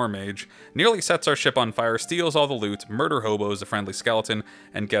 neurotic war mage, nearly sets our ship on fire, steals all the loot, murder hobos a friendly skeleton,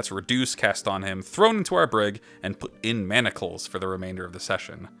 and gets Reduce cast on him, thrown into our brig, and put in manacles for the remainder of the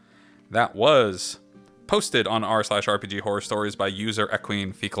session. That was posted on r/RPG Horror Stories by user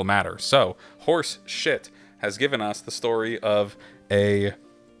Equine Fecal Matter. So, Horse Shit has given us the story of a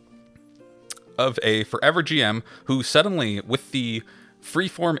Forever GM who suddenly, with the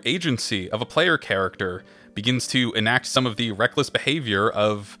freeform agency of a player character, begins to enact some of the reckless behavior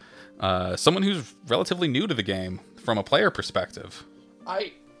of someone who's relatively new to the game from a player perspective.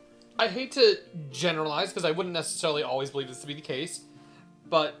 I hate to generalize, because I wouldn't necessarily always believe this to be the case,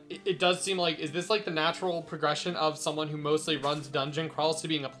 but it does seem like, is this like the natural progression of someone who mostly runs dungeon crawls to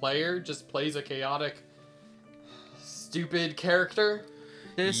being a player, just plays a chaotic, stupid character?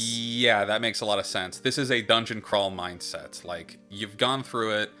 Yeah, that makes a lot of sense. This is a dungeon crawl mindset. Like, you've gone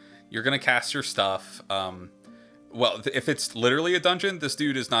through it, you're gonna cast your stuff. Well, if it's literally a dungeon, this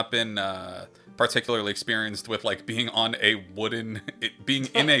dude has not been particularly experienced with, like, being on a being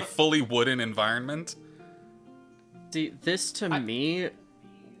in a fully wooden environment. See, this to me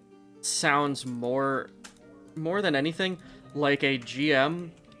sounds more than anything like a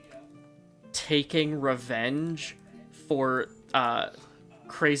GM taking revenge for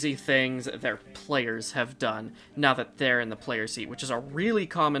crazy things their players have done now that they're in the player seat, which is a really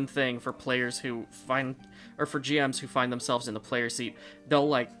common thing for players who for GMs who find themselves in the player seat. They'll,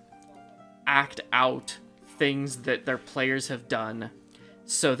 like, act out things that their players have done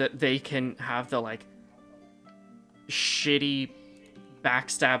so that they can have the, like, shitty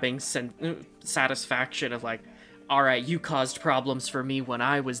backstabbing satisfaction of, like, alright, you caused problems for me when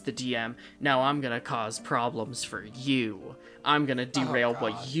I was the DM, now I'm gonna cause problems for you. I'm gonna derail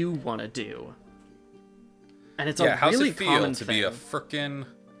what you want to do. And it's a really common thing.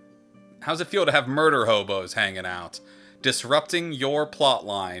 How's it feel to have murder hobos hanging out, disrupting your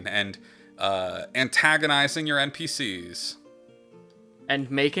plotline and antagonizing your NPCs? And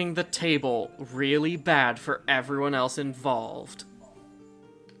making the table really bad for everyone else involved.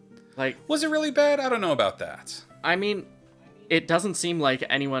 Like, was it really bad? I don't know about that. I mean, it doesn't seem like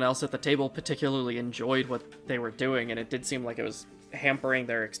anyone else at the table particularly enjoyed what they were doing, and it did seem like it was hampering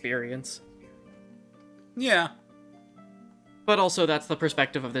their experience. Yeah. But also, that's the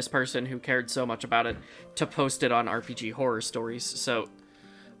perspective of this person who cared so much about it to post it on RPG Horror Stories, so,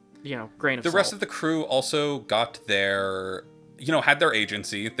 you know, grain of salt. The rest of the crew also got had their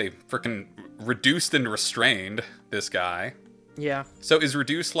agency. They freaking reduced and restrained this guy. Yeah. So is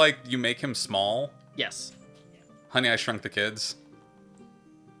reduced like you make him small? Yes. Honey, I Shrunk the Kids.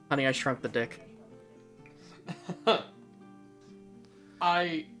 Honey, I Shrunk the Dick.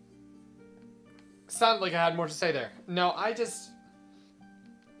 I sounded like I had more to say there. No,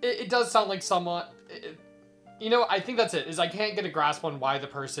 it does sound like somewhat... I think that's it, is I can't get a grasp on why the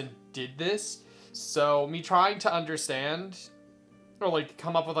person did this. So me trying to understand, or, like,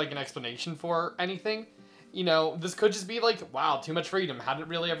 come up with, like, an explanation for anything, this could just be like, wow, too much freedom. Hadn't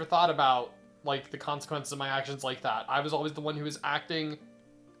really ever thought about, like, the consequences of my actions like that. I was always the one who was acting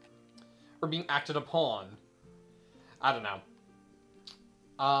or being acted upon. I don't know.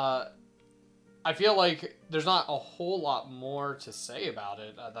 I feel like there's not a whole lot more to say about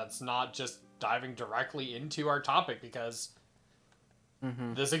it. That's not just diving directly into our topic, because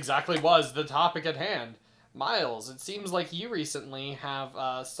this exactly was the topic at hand. Miles, it seems like you recently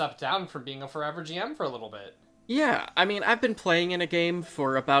have stepped down from being a Forever GM for a little bit. Yeah, I mean, I've been playing in a game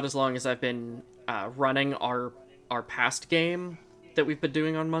for about as long as I've been running our past game that we've been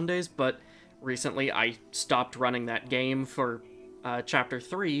doing on Mondays, but recently I stopped running that game for Chapter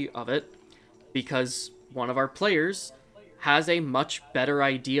 3 of it, because one of our players has a much better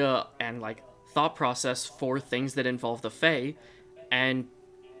idea and, like, thought process for things that involve the Fae, and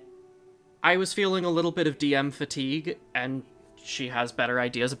I was feeling a little bit of DM fatigue, and she has better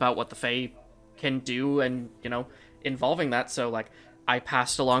ideas about what the Fae can do and, involving that, so, like, I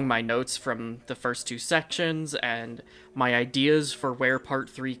passed along my notes from the first two sections and my ideas for where Part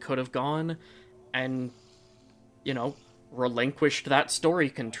 3 could have gone, and, relinquished that story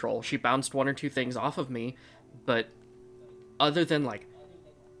control. She bounced one or two things off of me, but other than, like,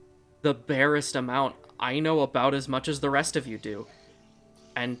 the barest amount, I know about as much as the rest of you do.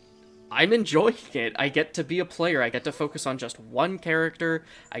 And I'm enjoying it. I get to be a player. I get to focus on just one character.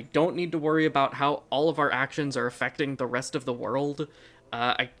 I don't need to worry about how all of our actions are affecting the rest of the world.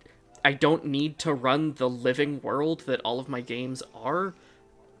 I don't need to run the living world that all of my games are.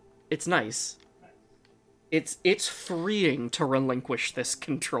 It's nice. It's freeing to relinquish this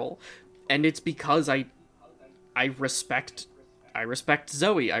control, and it's because I respect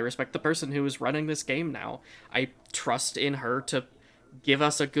Zoe. I respect the person who is running this game now. I trust in her to give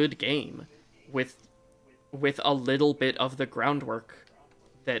us a good game with a little bit of the groundwork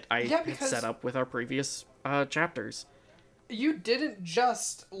that I had set up with our previous chapters. You didn't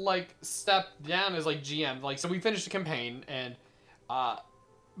just like step down as like GM. Like, so we finished the campaign, and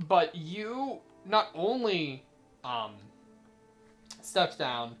but you not only stepped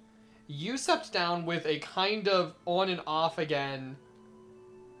down, you stepped down with a kind of on and off again,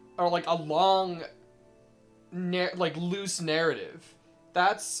 or like a long, like loose narrative.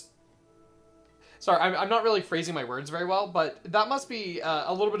 That's sorry, I'm not really phrasing my words very well, but that must be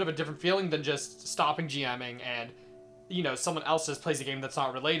a little bit of a different feeling than just stopping GMing and, you know, someone else just plays a game that's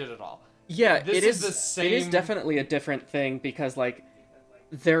not related at all. Yeah, this is the same. It is definitely a different thing because, like,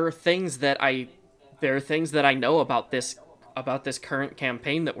 there are things that I know about this current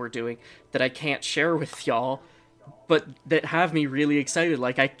campaign that we're doing that I can't share with y'all, but that have me really excited.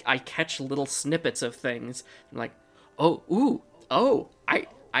 Like, I catch little snippets of things. I'm like,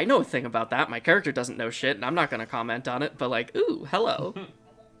 I know a thing about that. My character doesn't know shit, and I'm not gonna comment on it, but like, ooh, hello.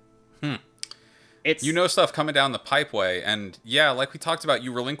 You know stuff coming down the pipeway, and yeah, like we talked about,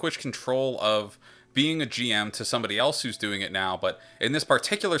 you relinquish control of being a GM to somebody else who's doing it now, but in this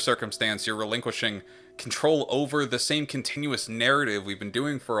particular circumstance, you're relinquishing control over the same continuous narrative we've been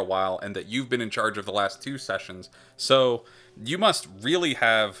doing for a while, and that you've been in charge of the last 2 sessions. So you must really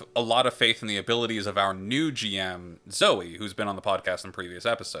have a lot of faith in the abilities of our new GM, Zoe, who's been on the podcast in previous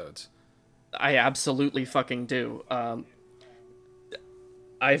episodes. I absolutely fucking do.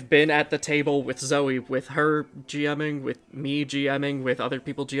 I've been at the table with Zoe, with her GMing, with me GMing, with other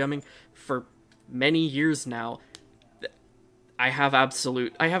people GMing for many years now. I have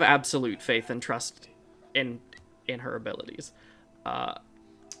absolute faith and trust in her abilities.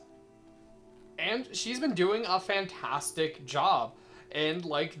 And she's been doing a fantastic job. And,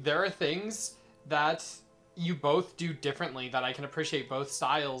 like, there are things that you both do differently that I can appreciate both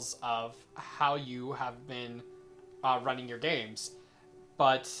styles of how you have been running your games.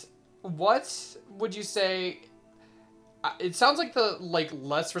 But what would you say... It sounds like the, like,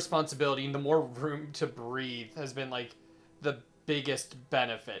 less responsibility and the more room to breathe has been, like, the biggest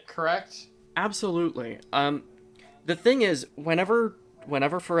benefit, correct? Absolutely. The thing is, whenever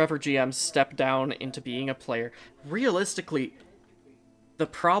Forever GMs step down into being a player, realistically, the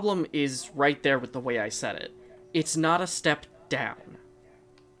problem is right there with the way I said it. It's not a step down.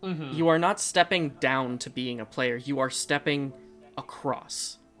 Mm-hmm. You are not stepping down to being a player. You are stepping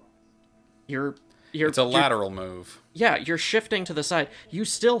across. It's a lateral move. Yeah, you're shifting to the side. You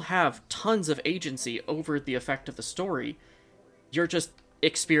still have tons of agency over the effect of the story. You're just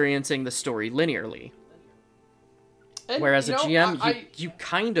experiencing the story linearly. And, whereas a GM, you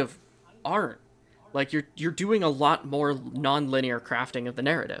kind of aren't. Like, you're doing a lot more non-linear crafting of the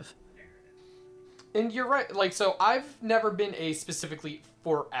narrative. And you're right. Like, so I've never been a specifically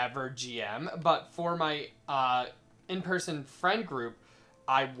Forever GM, but for my in-person friend group,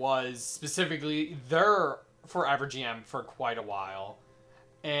 I was specifically their Forever GM for quite a while.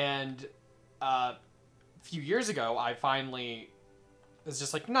 And a few years ago, I finally was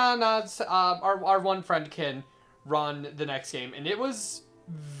just like, our one friend can run the next game. And it was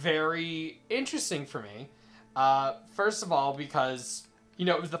very interesting for me. First of all, because, you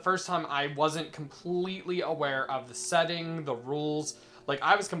know, it was the first time I wasn't completely aware of the setting, the rules. Like,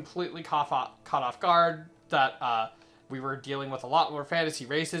 I was completely caught off guard that we were dealing with a lot more fantasy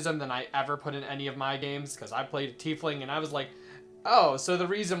racism than I ever put in any of my games, because I played a tiefling, and I was like, oh, so the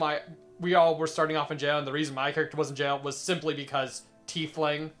reason why we all were starting off in jail and the reason my character was in jail was simply because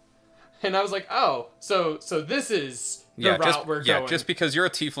tiefling. And I was like, oh, so this is the route we're going. Yeah, just because you're a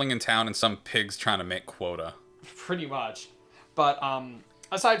tiefling in town and some pig's trying to make quota. Pretty much. But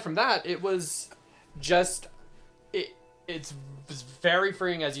aside from that, it was just... It's very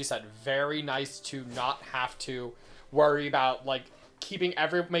freeing, as you said. Very nice to not have to worry about, like,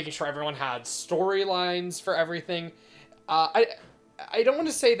 making sure everyone had storylines for everything. I don't want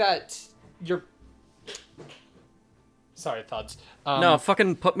to say that you're... Sorry, thuds. No,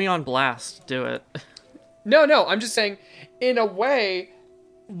 fucking put me on blast. Do it. No, I'm just saying, in a way,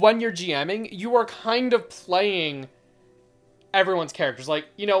 when you're GMing, you are kind of playing everyone's characters. Like,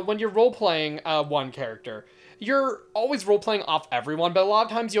 you know, when you're role-playing one character, you're always role-playing off everyone, but a lot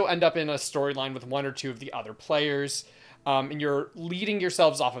of times you'll end up in a storyline with one or two of the other players, and you're leading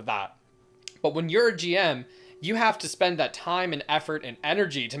yourselves off of that. But when you're a GM, you have to spend that time and effort and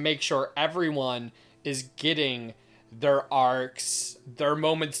energy to make sure everyone is getting their arcs, their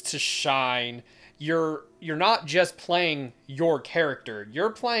moments to shine. You're not just playing your character. You're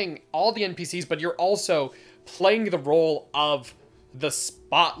playing all the NPCs, but you're also playing the role of the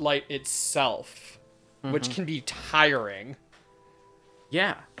spotlight itself, which can be tiring.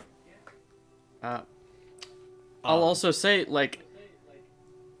 Yeah. I'll also say, like,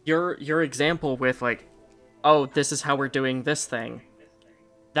 your example with, like, oh, this is how we're doing this thing.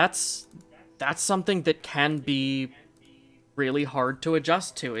 That's something that can be really hard to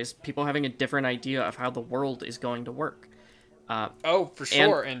adjust to, is people having a different idea of how the world is going to work. Oh, for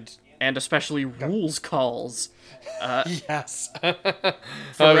sure. And especially rules calls. yes.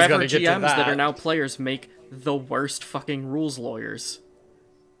 Forever GMs that are now players make the worst fucking rules lawyers.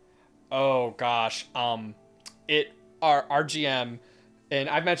 Oh gosh. Our GM, and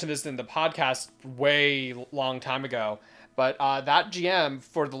I've mentioned this in the podcast way long time ago, but that GM,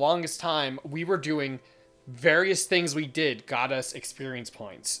 for the longest time, we were doing various things we did got us experience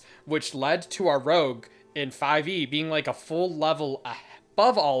points, which led to our rogue in 5e being like a full level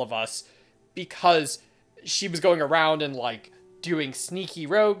above all of us, because she was going around and like doing sneaky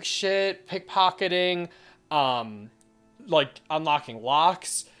rogue shit, pickpocketing, like unlocking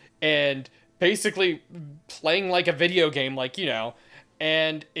locks, and basically playing like a video game, like, you know.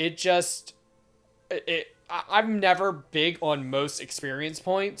 And I'm never big on most experience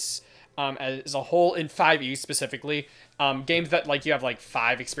points as a whole in 5e specifically. Games that like you have like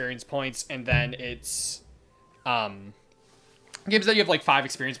 5 experience points and then it's games that you have like 5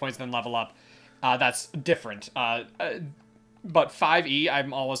 experience points and then level up. That's different. But 5e,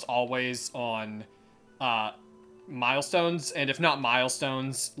 I'm almost always on milestones, and if not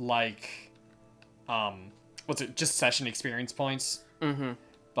milestones, like what's it? Just session experience points. Mm-hmm.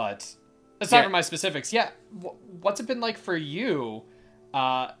 But aside from my specifics, yeah. What's it been like for you?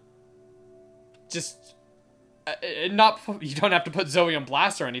 Just not you don't have to put Zoe on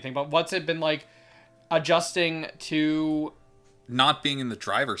blast or anything, but what's it been like adjusting to not being in the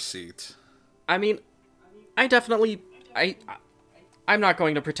driver's seat? I mean, I'm not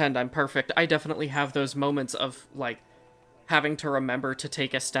going to pretend I'm perfect. I definitely have those moments of like having to remember to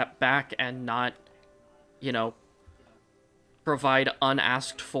take a step back and not, you know, provide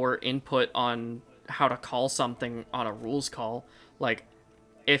unasked for input on how to call something on a rules call. Like,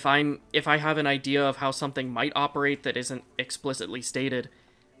 if I have an idea of how something might operate that isn't explicitly stated,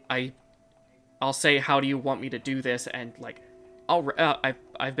 I'll say, how do you want me to do this? And like,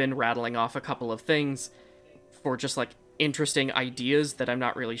 I've been rattling off a couple of things for just like interesting ideas that I'm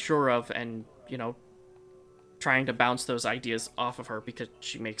not really sure of, and, you know, trying to bounce those ideas off of her because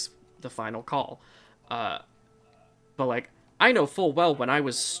she makes the final call. But like, I know full well when I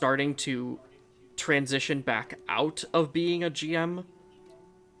was starting to transition back out of being a GM,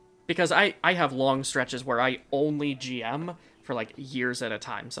 because I have long stretches where I only GM for like years at a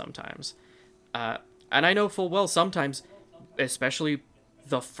time sometimes. And I know full well sometimes, especially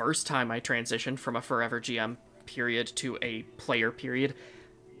the first time I transitioned from a forever GM period to a player period,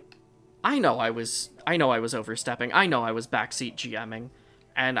 I know I was overstepping. I know I was backseat GMing,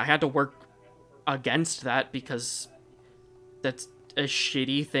 and I had to work against that because that's a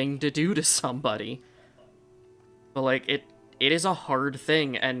shitty thing to do to somebody. But like, it is a hard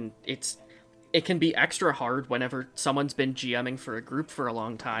thing, and it can be extra hard whenever someone's been GMing for a group for a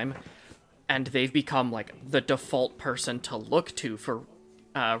long time and they've become like the default person to look to for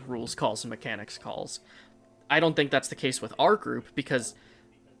rules calls and mechanics calls. I don't think that's the case with our group, because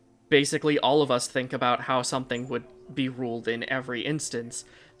basically all of us think about how something would be ruled in every instance,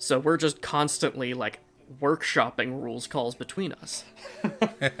 so we're just constantly like workshopping rules calls between us.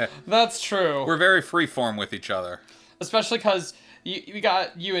 That's true. We're very freeform with each other. Especially because we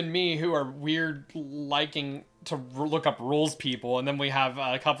got you and me, who are weird liking to look up rules people, and then we have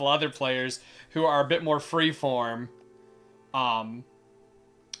a couple other players who are a bit more freeform,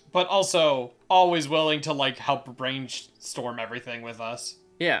 but also always willing to like help brainstorm everything with us.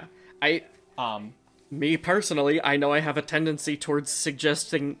 Yeah, me personally, I know I have a tendency towards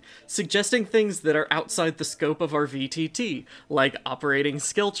suggesting things that are outside the scope of our VTT, like operating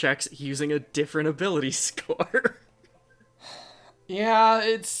skill checks using a different ability score. Yeah,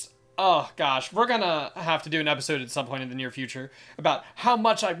 it's... Oh, gosh. We're gonna have to do an episode at some point in the near future about how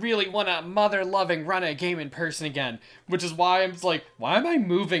much I really want to mother-loving run a game in person again. Which is why I'm like, why am I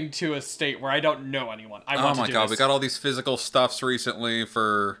moving to a state where I don't know anyone? Oh my god, we got all these physical stuffs recently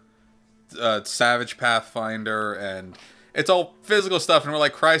for Savage Pathfinder, and it's all physical stuff, and we're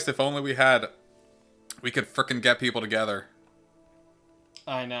like, Christ, if only we could frickin' get people together.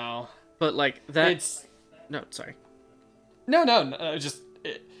 I know. But like, No, sorry. No,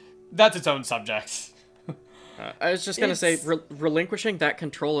 that's its own subject. I was just gonna say, relinquishing that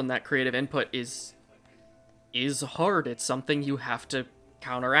control and that creative input is hard. It's something you have to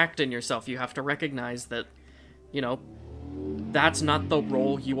counteract in yourself. You have to recognize that, that's not the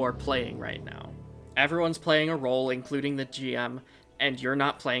role you are playing right now. Everyone's playing a role, including the GM, and you're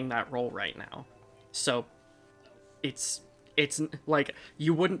not playing that role right now. So, it's like,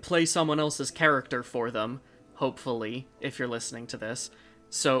 you wouldn't play someone else's character for them, hopefully, if you're listening to this.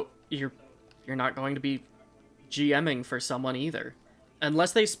 So, you're not going to be GMing for someone either.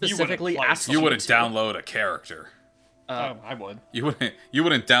 Unless they specifically ask you to. You wouldn't download a character. I would. You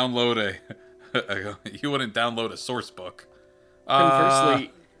wouldn't download you wouldn't download a source book.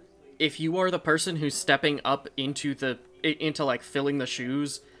 Conversely, if you are the person who's stepping up into like filling the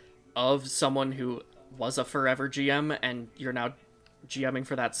shoes of someone who was a forever GM and you're now GMing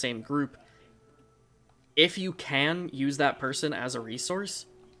for that same group, if you can use that person as a resource,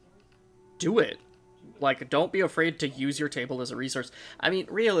 do it. Like, don't be afraid to use your table as a resource. I mean,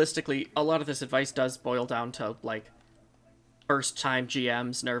 realistically, a lot of this advice does boil down to, like, first-time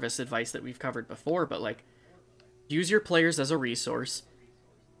GMs, nervous advice that we've covered before, but, like, use your players as a resource.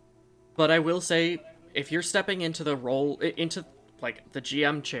 But I will say, if you're stepping into the role, into, like, the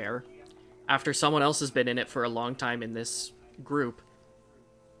GM chair, after someone else has been in it for a long time in this group,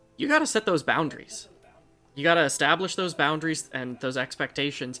 you gotta set those boundaries. You gotta establish those boundaries and those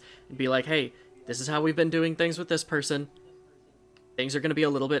expectations and be like, hey, this is how we've been doing things with this person. Things are going to be a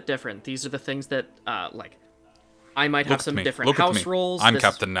little bit different. These are the things that, like, I might have some different house rules. I'm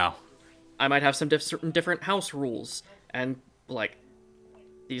captain now. I might have some different house rules. And, like,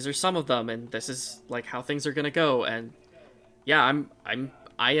 these are some of them, and this is, like, how things are going to go. And, yeah,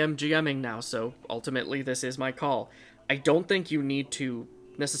 I am GMing now, so ultimately this is my call. I don't think you need to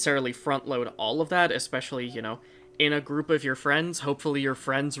necessarily front load all of that, especially, in a group of your friends. Hopefully your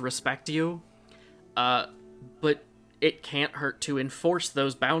friends respect you. But it can't hurt to enforce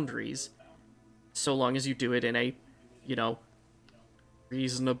those boundaries, so long as you do it in a,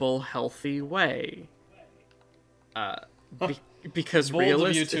 reasonable, healthy way. Because bold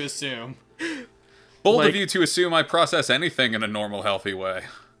of you to assume. Bold of you to assume I process anything in a normal, healthy way.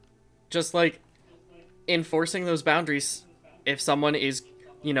 Just, like, enforcing those boundaries, if someone is,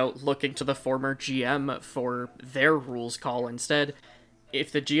 looking to the former GM for their rules call instead, if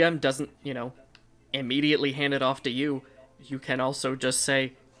the GM doesn't, immediately hand it off to you, you can also just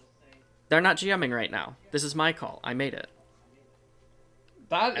say, they're not GMing right now. This is my call. I made it.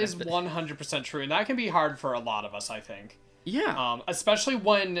 That is 100% true, and that can be hard for a lot of us, I think. Yeah. Especially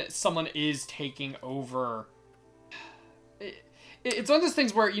when someone is taking over. It's one of those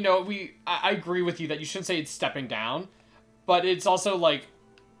things where, I agree with you that you shouldn't say it's stepping down, but it's also, like,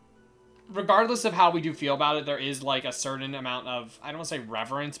 regardless of how we do feel about it, there is, like, a certain amount of, I don't want to say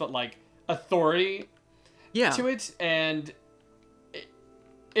reverence, but, like, authority to it, and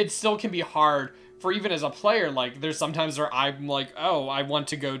it still can be hard for, even as a player, like, there's sometimes where I'm like, oh, I want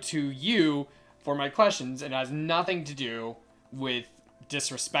to go to you for my questions, and it has nothing to do with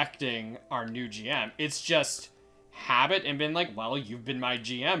disrespecting our new GM. It's just habit and been like, well, you've been my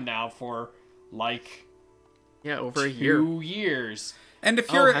GM now for, like, over a year. 2 years. And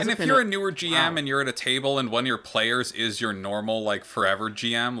if you're a newer GM and you're at a table and one of your players is your normal, like, forever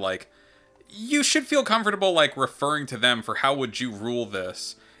GM, like, you should feel comfortable, like, referring to them for how would you rule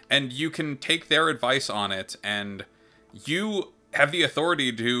this, and you can take their advice on it, and you have the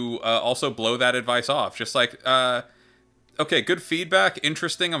authority to also blow that advice off. Just like, okay, good feedback,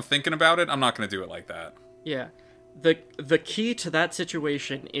 interesting, I'm thinking about it, I'm not going to do it like that. Yeah. The key to that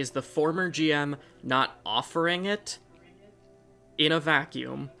situation is the former GM not offering it in a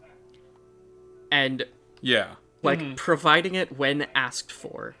vacuum, and providing it when asked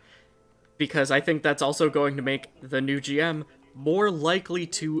for. Because I think that's also going to make the new GM more likely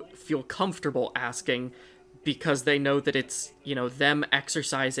to feel comfortable asking, because they know that it's, them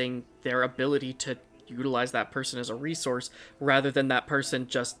exercising their ability to utilize that person as a resource, rather than that person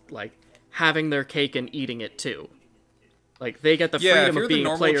just, like, having their cake and eating it too. Like, they get the freedom of being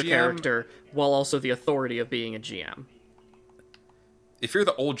a player character, while also the authority of being a GM. If you're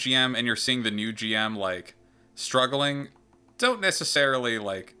the old GM and you're seeing the new GM, like, struggling, don't necessarily,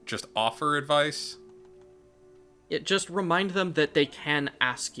 like, just offer advice. Just remind them that they can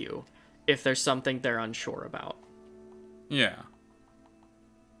ask you if there's something they're unsure about. Yeah.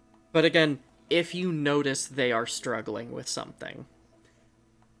 But again, if you notice they are struggling with something,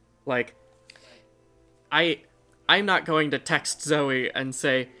 like, I'm not going to text Zoe and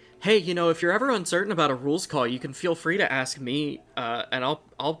say, hey, if you're ever uncertain about a rules call, you can feel free to ask me, and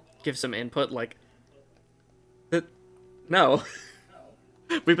I'll give some input. Like, No.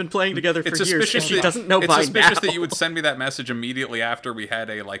 We've been playing together for It's years, suspicious and she that- doesn't know It's by suspicious now. that you would send me that message immediately after we had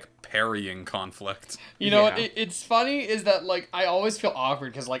a, like, parrying conflict. You know Yeah. what? It's funny is that, like, I always feel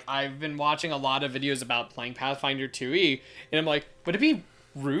awkward because, like, I've been watching a lot of videos about playing Pathfinder 2e, and I'm like, would it be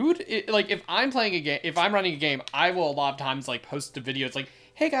rude? Like, if I'm playing a game, if I'm running a game, I will a lot of times, like, post a video. It's like,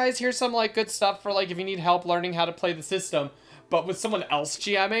 hey guys, here's some, like, good stuff for, like, if you need help learning how to play the system. But with someone else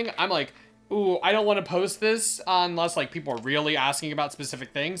GMing, I'm like, ooh, I don't want to post this unless, like, people are really asking about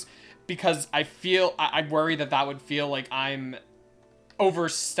specific things, because I worry that would feel like I'm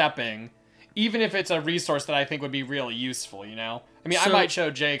overstepping, even if it's a resource that I think would be really useful, you know? I mean, I So- might show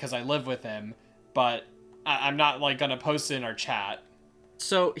Jay because I live with him, but I'm not, like, gonna post it in our chat.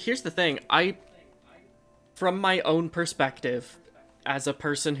 So here's the thing, from my own perspective, as a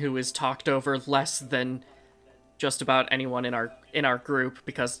person who is talked over less than just about anyone in our group,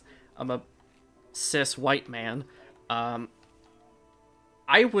 because I'm a cis white man,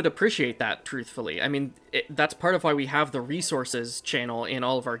 I would appreciate that, truthfully. I mean, that's part of why we have the resources channel in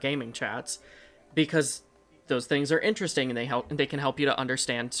all of our gaming chats, because those things are interesting and they can help you to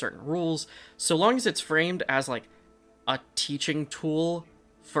understand certain rules, so long as it's framed as, like, a teaching tool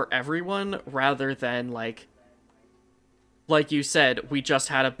for everyone, rather than, like you said, we just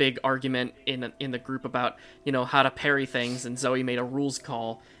had a big argument in the group about, you know, how to parry things, and Zoe made a rules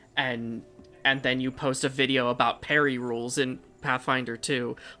call, and then you post a video about parry rules in Pathfinder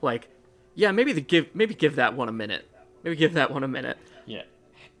 2. Like, yeah, maybe give that one a minute. Maybe give that one a minute. Yeah.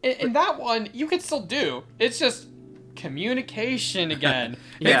 In that one, you could still do. It's just communication again.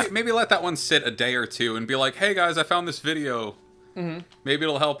 Yeah. Maybe let that one sit a day or two and be like, hey guys, I found this video. Maybe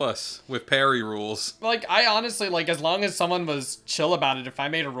it'll help us with parry rules. Like, I honestly, like, as long as someone was chill about it, if I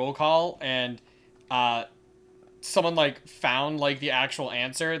made a roll call and someone, like, found, like, the actual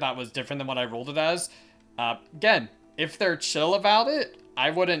answer that was different than what I rolled it as, again, if they're chill about it,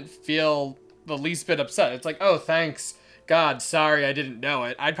 I wouldn't feel the least bit upset. It's like, oh, thanks. God, sorry, I didn't know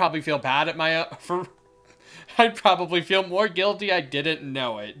it. I'd probably feel bad at I'd probably feel more guilty I didn't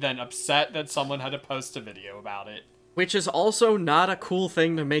know it than upset that someone had to post a video about it. Which is also not a cool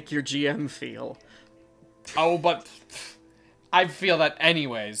thing to make your GM feel. Oh, but I feel that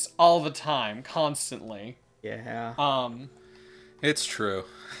anyways, all the time, constantly. Yeah. It's true.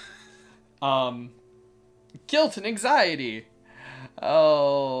 Guilt and anxiety.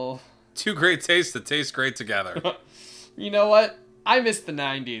 Oh. Two great tastes that taste great together. You know what? I miss the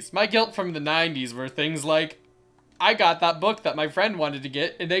 90s. My guilt from the 90s were things like, I got that book that my friend wanted to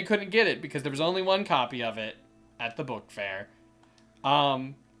get, and they couldn't get it because there was only one copy of it at the book fair.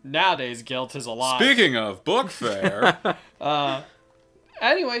 Nowadays, guilt is a lot. Speaking of book fair,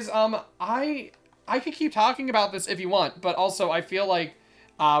 Anyways, I could keep talking about this if you want, but also I feel like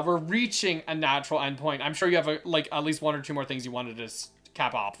we're reaching a natural endpoint. I'm sure you have at least one or two more things you wanted to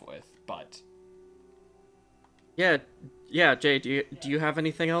cap off with, but Yeah, Jay, do you have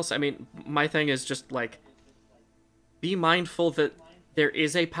anything else? I mean, my thing is just, like, be mindful that there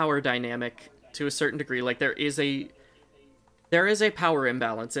is a power dynamic to a certain degree. Like, there is a power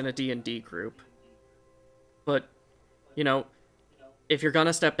imbalance in a D&D group. But, you know, if you're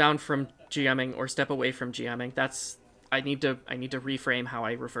gonna step down from GMing or step away from GMing, I need to reframe how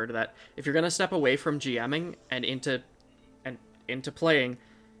I refer to that. If you're gonna step away from GMing and into playing,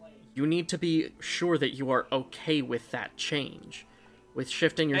 you need to be sure that you are okay with that change, with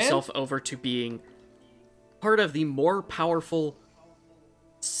shifting yourself over to being part of the more powerful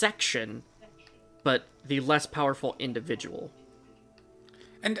section, but the less powerful individual.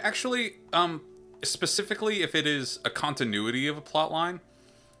 and actually, specifically if it is a continuity of a plot line,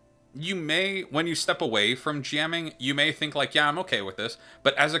 you may, when you step away from GMing, you may think like, yeah, I'm okay with this,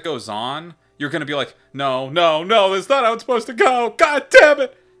 but as it goes on, you're going to be like, no, that's not how it's supposed to go, god damn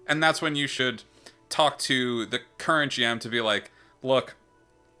it! And that's when you should talk to the current GM to be like, look,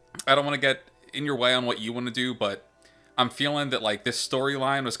 I don't want to get in your way on what you want to do, but I'm feeling that, like, this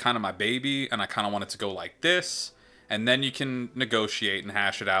storyline was kind of my baby, and I kind of want it to go like this, and then you can negotiate and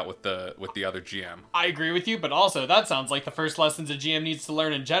hash it out with the other GM. I agree with you, but also that sounds like the first lessons a GM needs to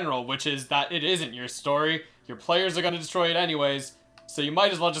learn in general, which is that it isn't your story. Your players are going to destroy it anyways, so you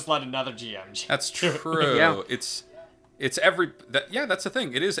might as well just let another GM. That's true. Yeah. It's that's the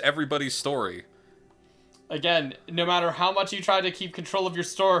thing. It is everybody's story. Again, no matter how much you try to keep control of your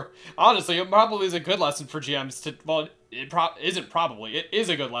store, honestly, it probably is a good lesson for GMs to, well, it is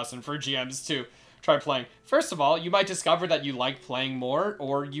a good lesson for GMs to try playing. First of all, you might discover that you like playing more,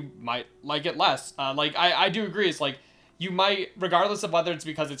 or you might like it less. I do agree, it's like, you might, regardless of whether it's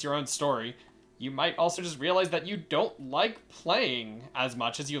because it's your own story, you might also just realize that you don't like playing as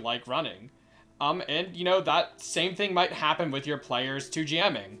much as you like running. And, that same thing might happen with your players to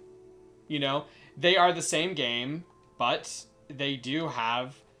GMing. They are the same game, but they do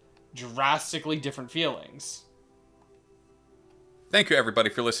have drastically different feelings. Thank you, everybody,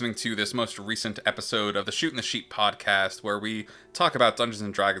 for listening to this most recent episode of the Shootin' the Sheep podcast, where we talk about Dungeons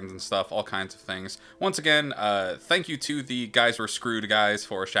and Dragons and stuff, all kinds of things. Once again, thank you to the Guys Were Screwed guys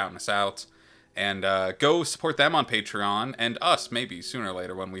for shouting us out. And go support them on Patreon, and us, maybe, sooner or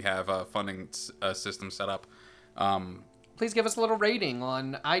later, when we have a funding system set up. Please give us a little rating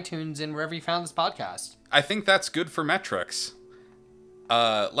on iTunes and wherever you found this podcast. I think that's good for metrics.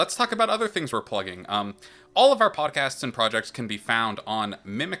 Let's talk about other things we're plugging. All of our podcasts and projects can be found on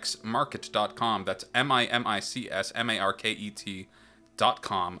mimicsmarket.com. That's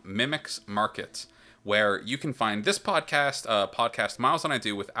MIMICSMARKET.com. Mimics Market, where you can find this podcast, podcast Miles and I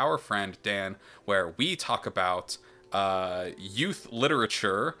do with our friend Dan, where we talk about youth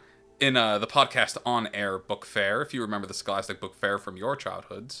literature in the podcast On Air Book Fair, if you remember the Scholastic Book Fair from your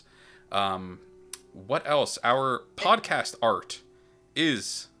childhoods. What else? Our podcast art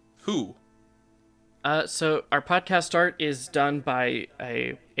is who? So our podcast art is done by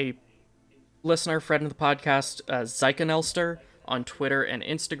a listener friend of the podcast, Zykenelster, on Twitter and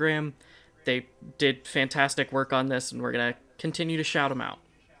Instagram. They did fantastic work on this, and we're going to continue to shout them out.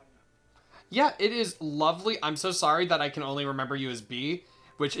 Yeah, it is lovely. I'm so sorry that I can only remember you as B,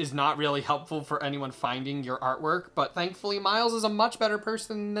 which is not really helpful for anyone finding your artwork, but thankfully Miles is a much better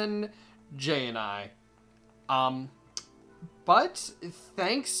person than Jay and I. But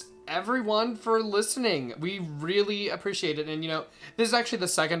thanks everyone for listening. We really appreciate it. And this is actually the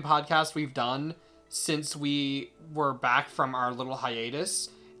second podcast we've done since we were back from our little hiatus,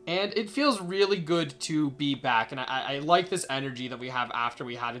 and it feels really good to be back. And I like this energy that we have after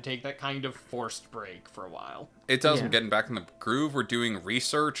we had to take that kind of forced break for a while. It does. Yeah. I'm getting back in the groove. We're doing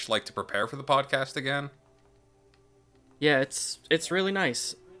research to prepare for the podcast again. Yeah, it's really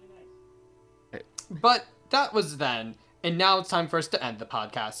nice. But that was then, and now it's time for us to end the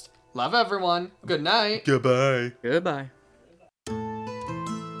podcast. Love everyone. Good night. Goodbye. Goodbye.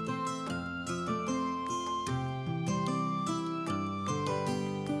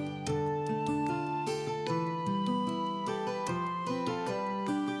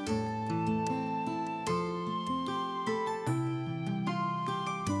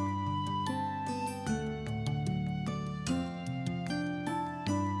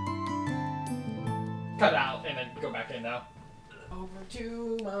 Cut out and then go back in now. Over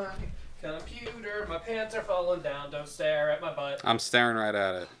to my computer. My pants are falling down. Don't stare at my butt. I'm staring right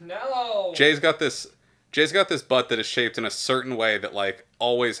at it. No. Jay's got this butt that is shaped in a certain way that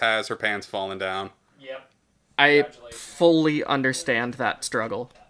always has her pants falling down. Yep. I fully understand that struggle.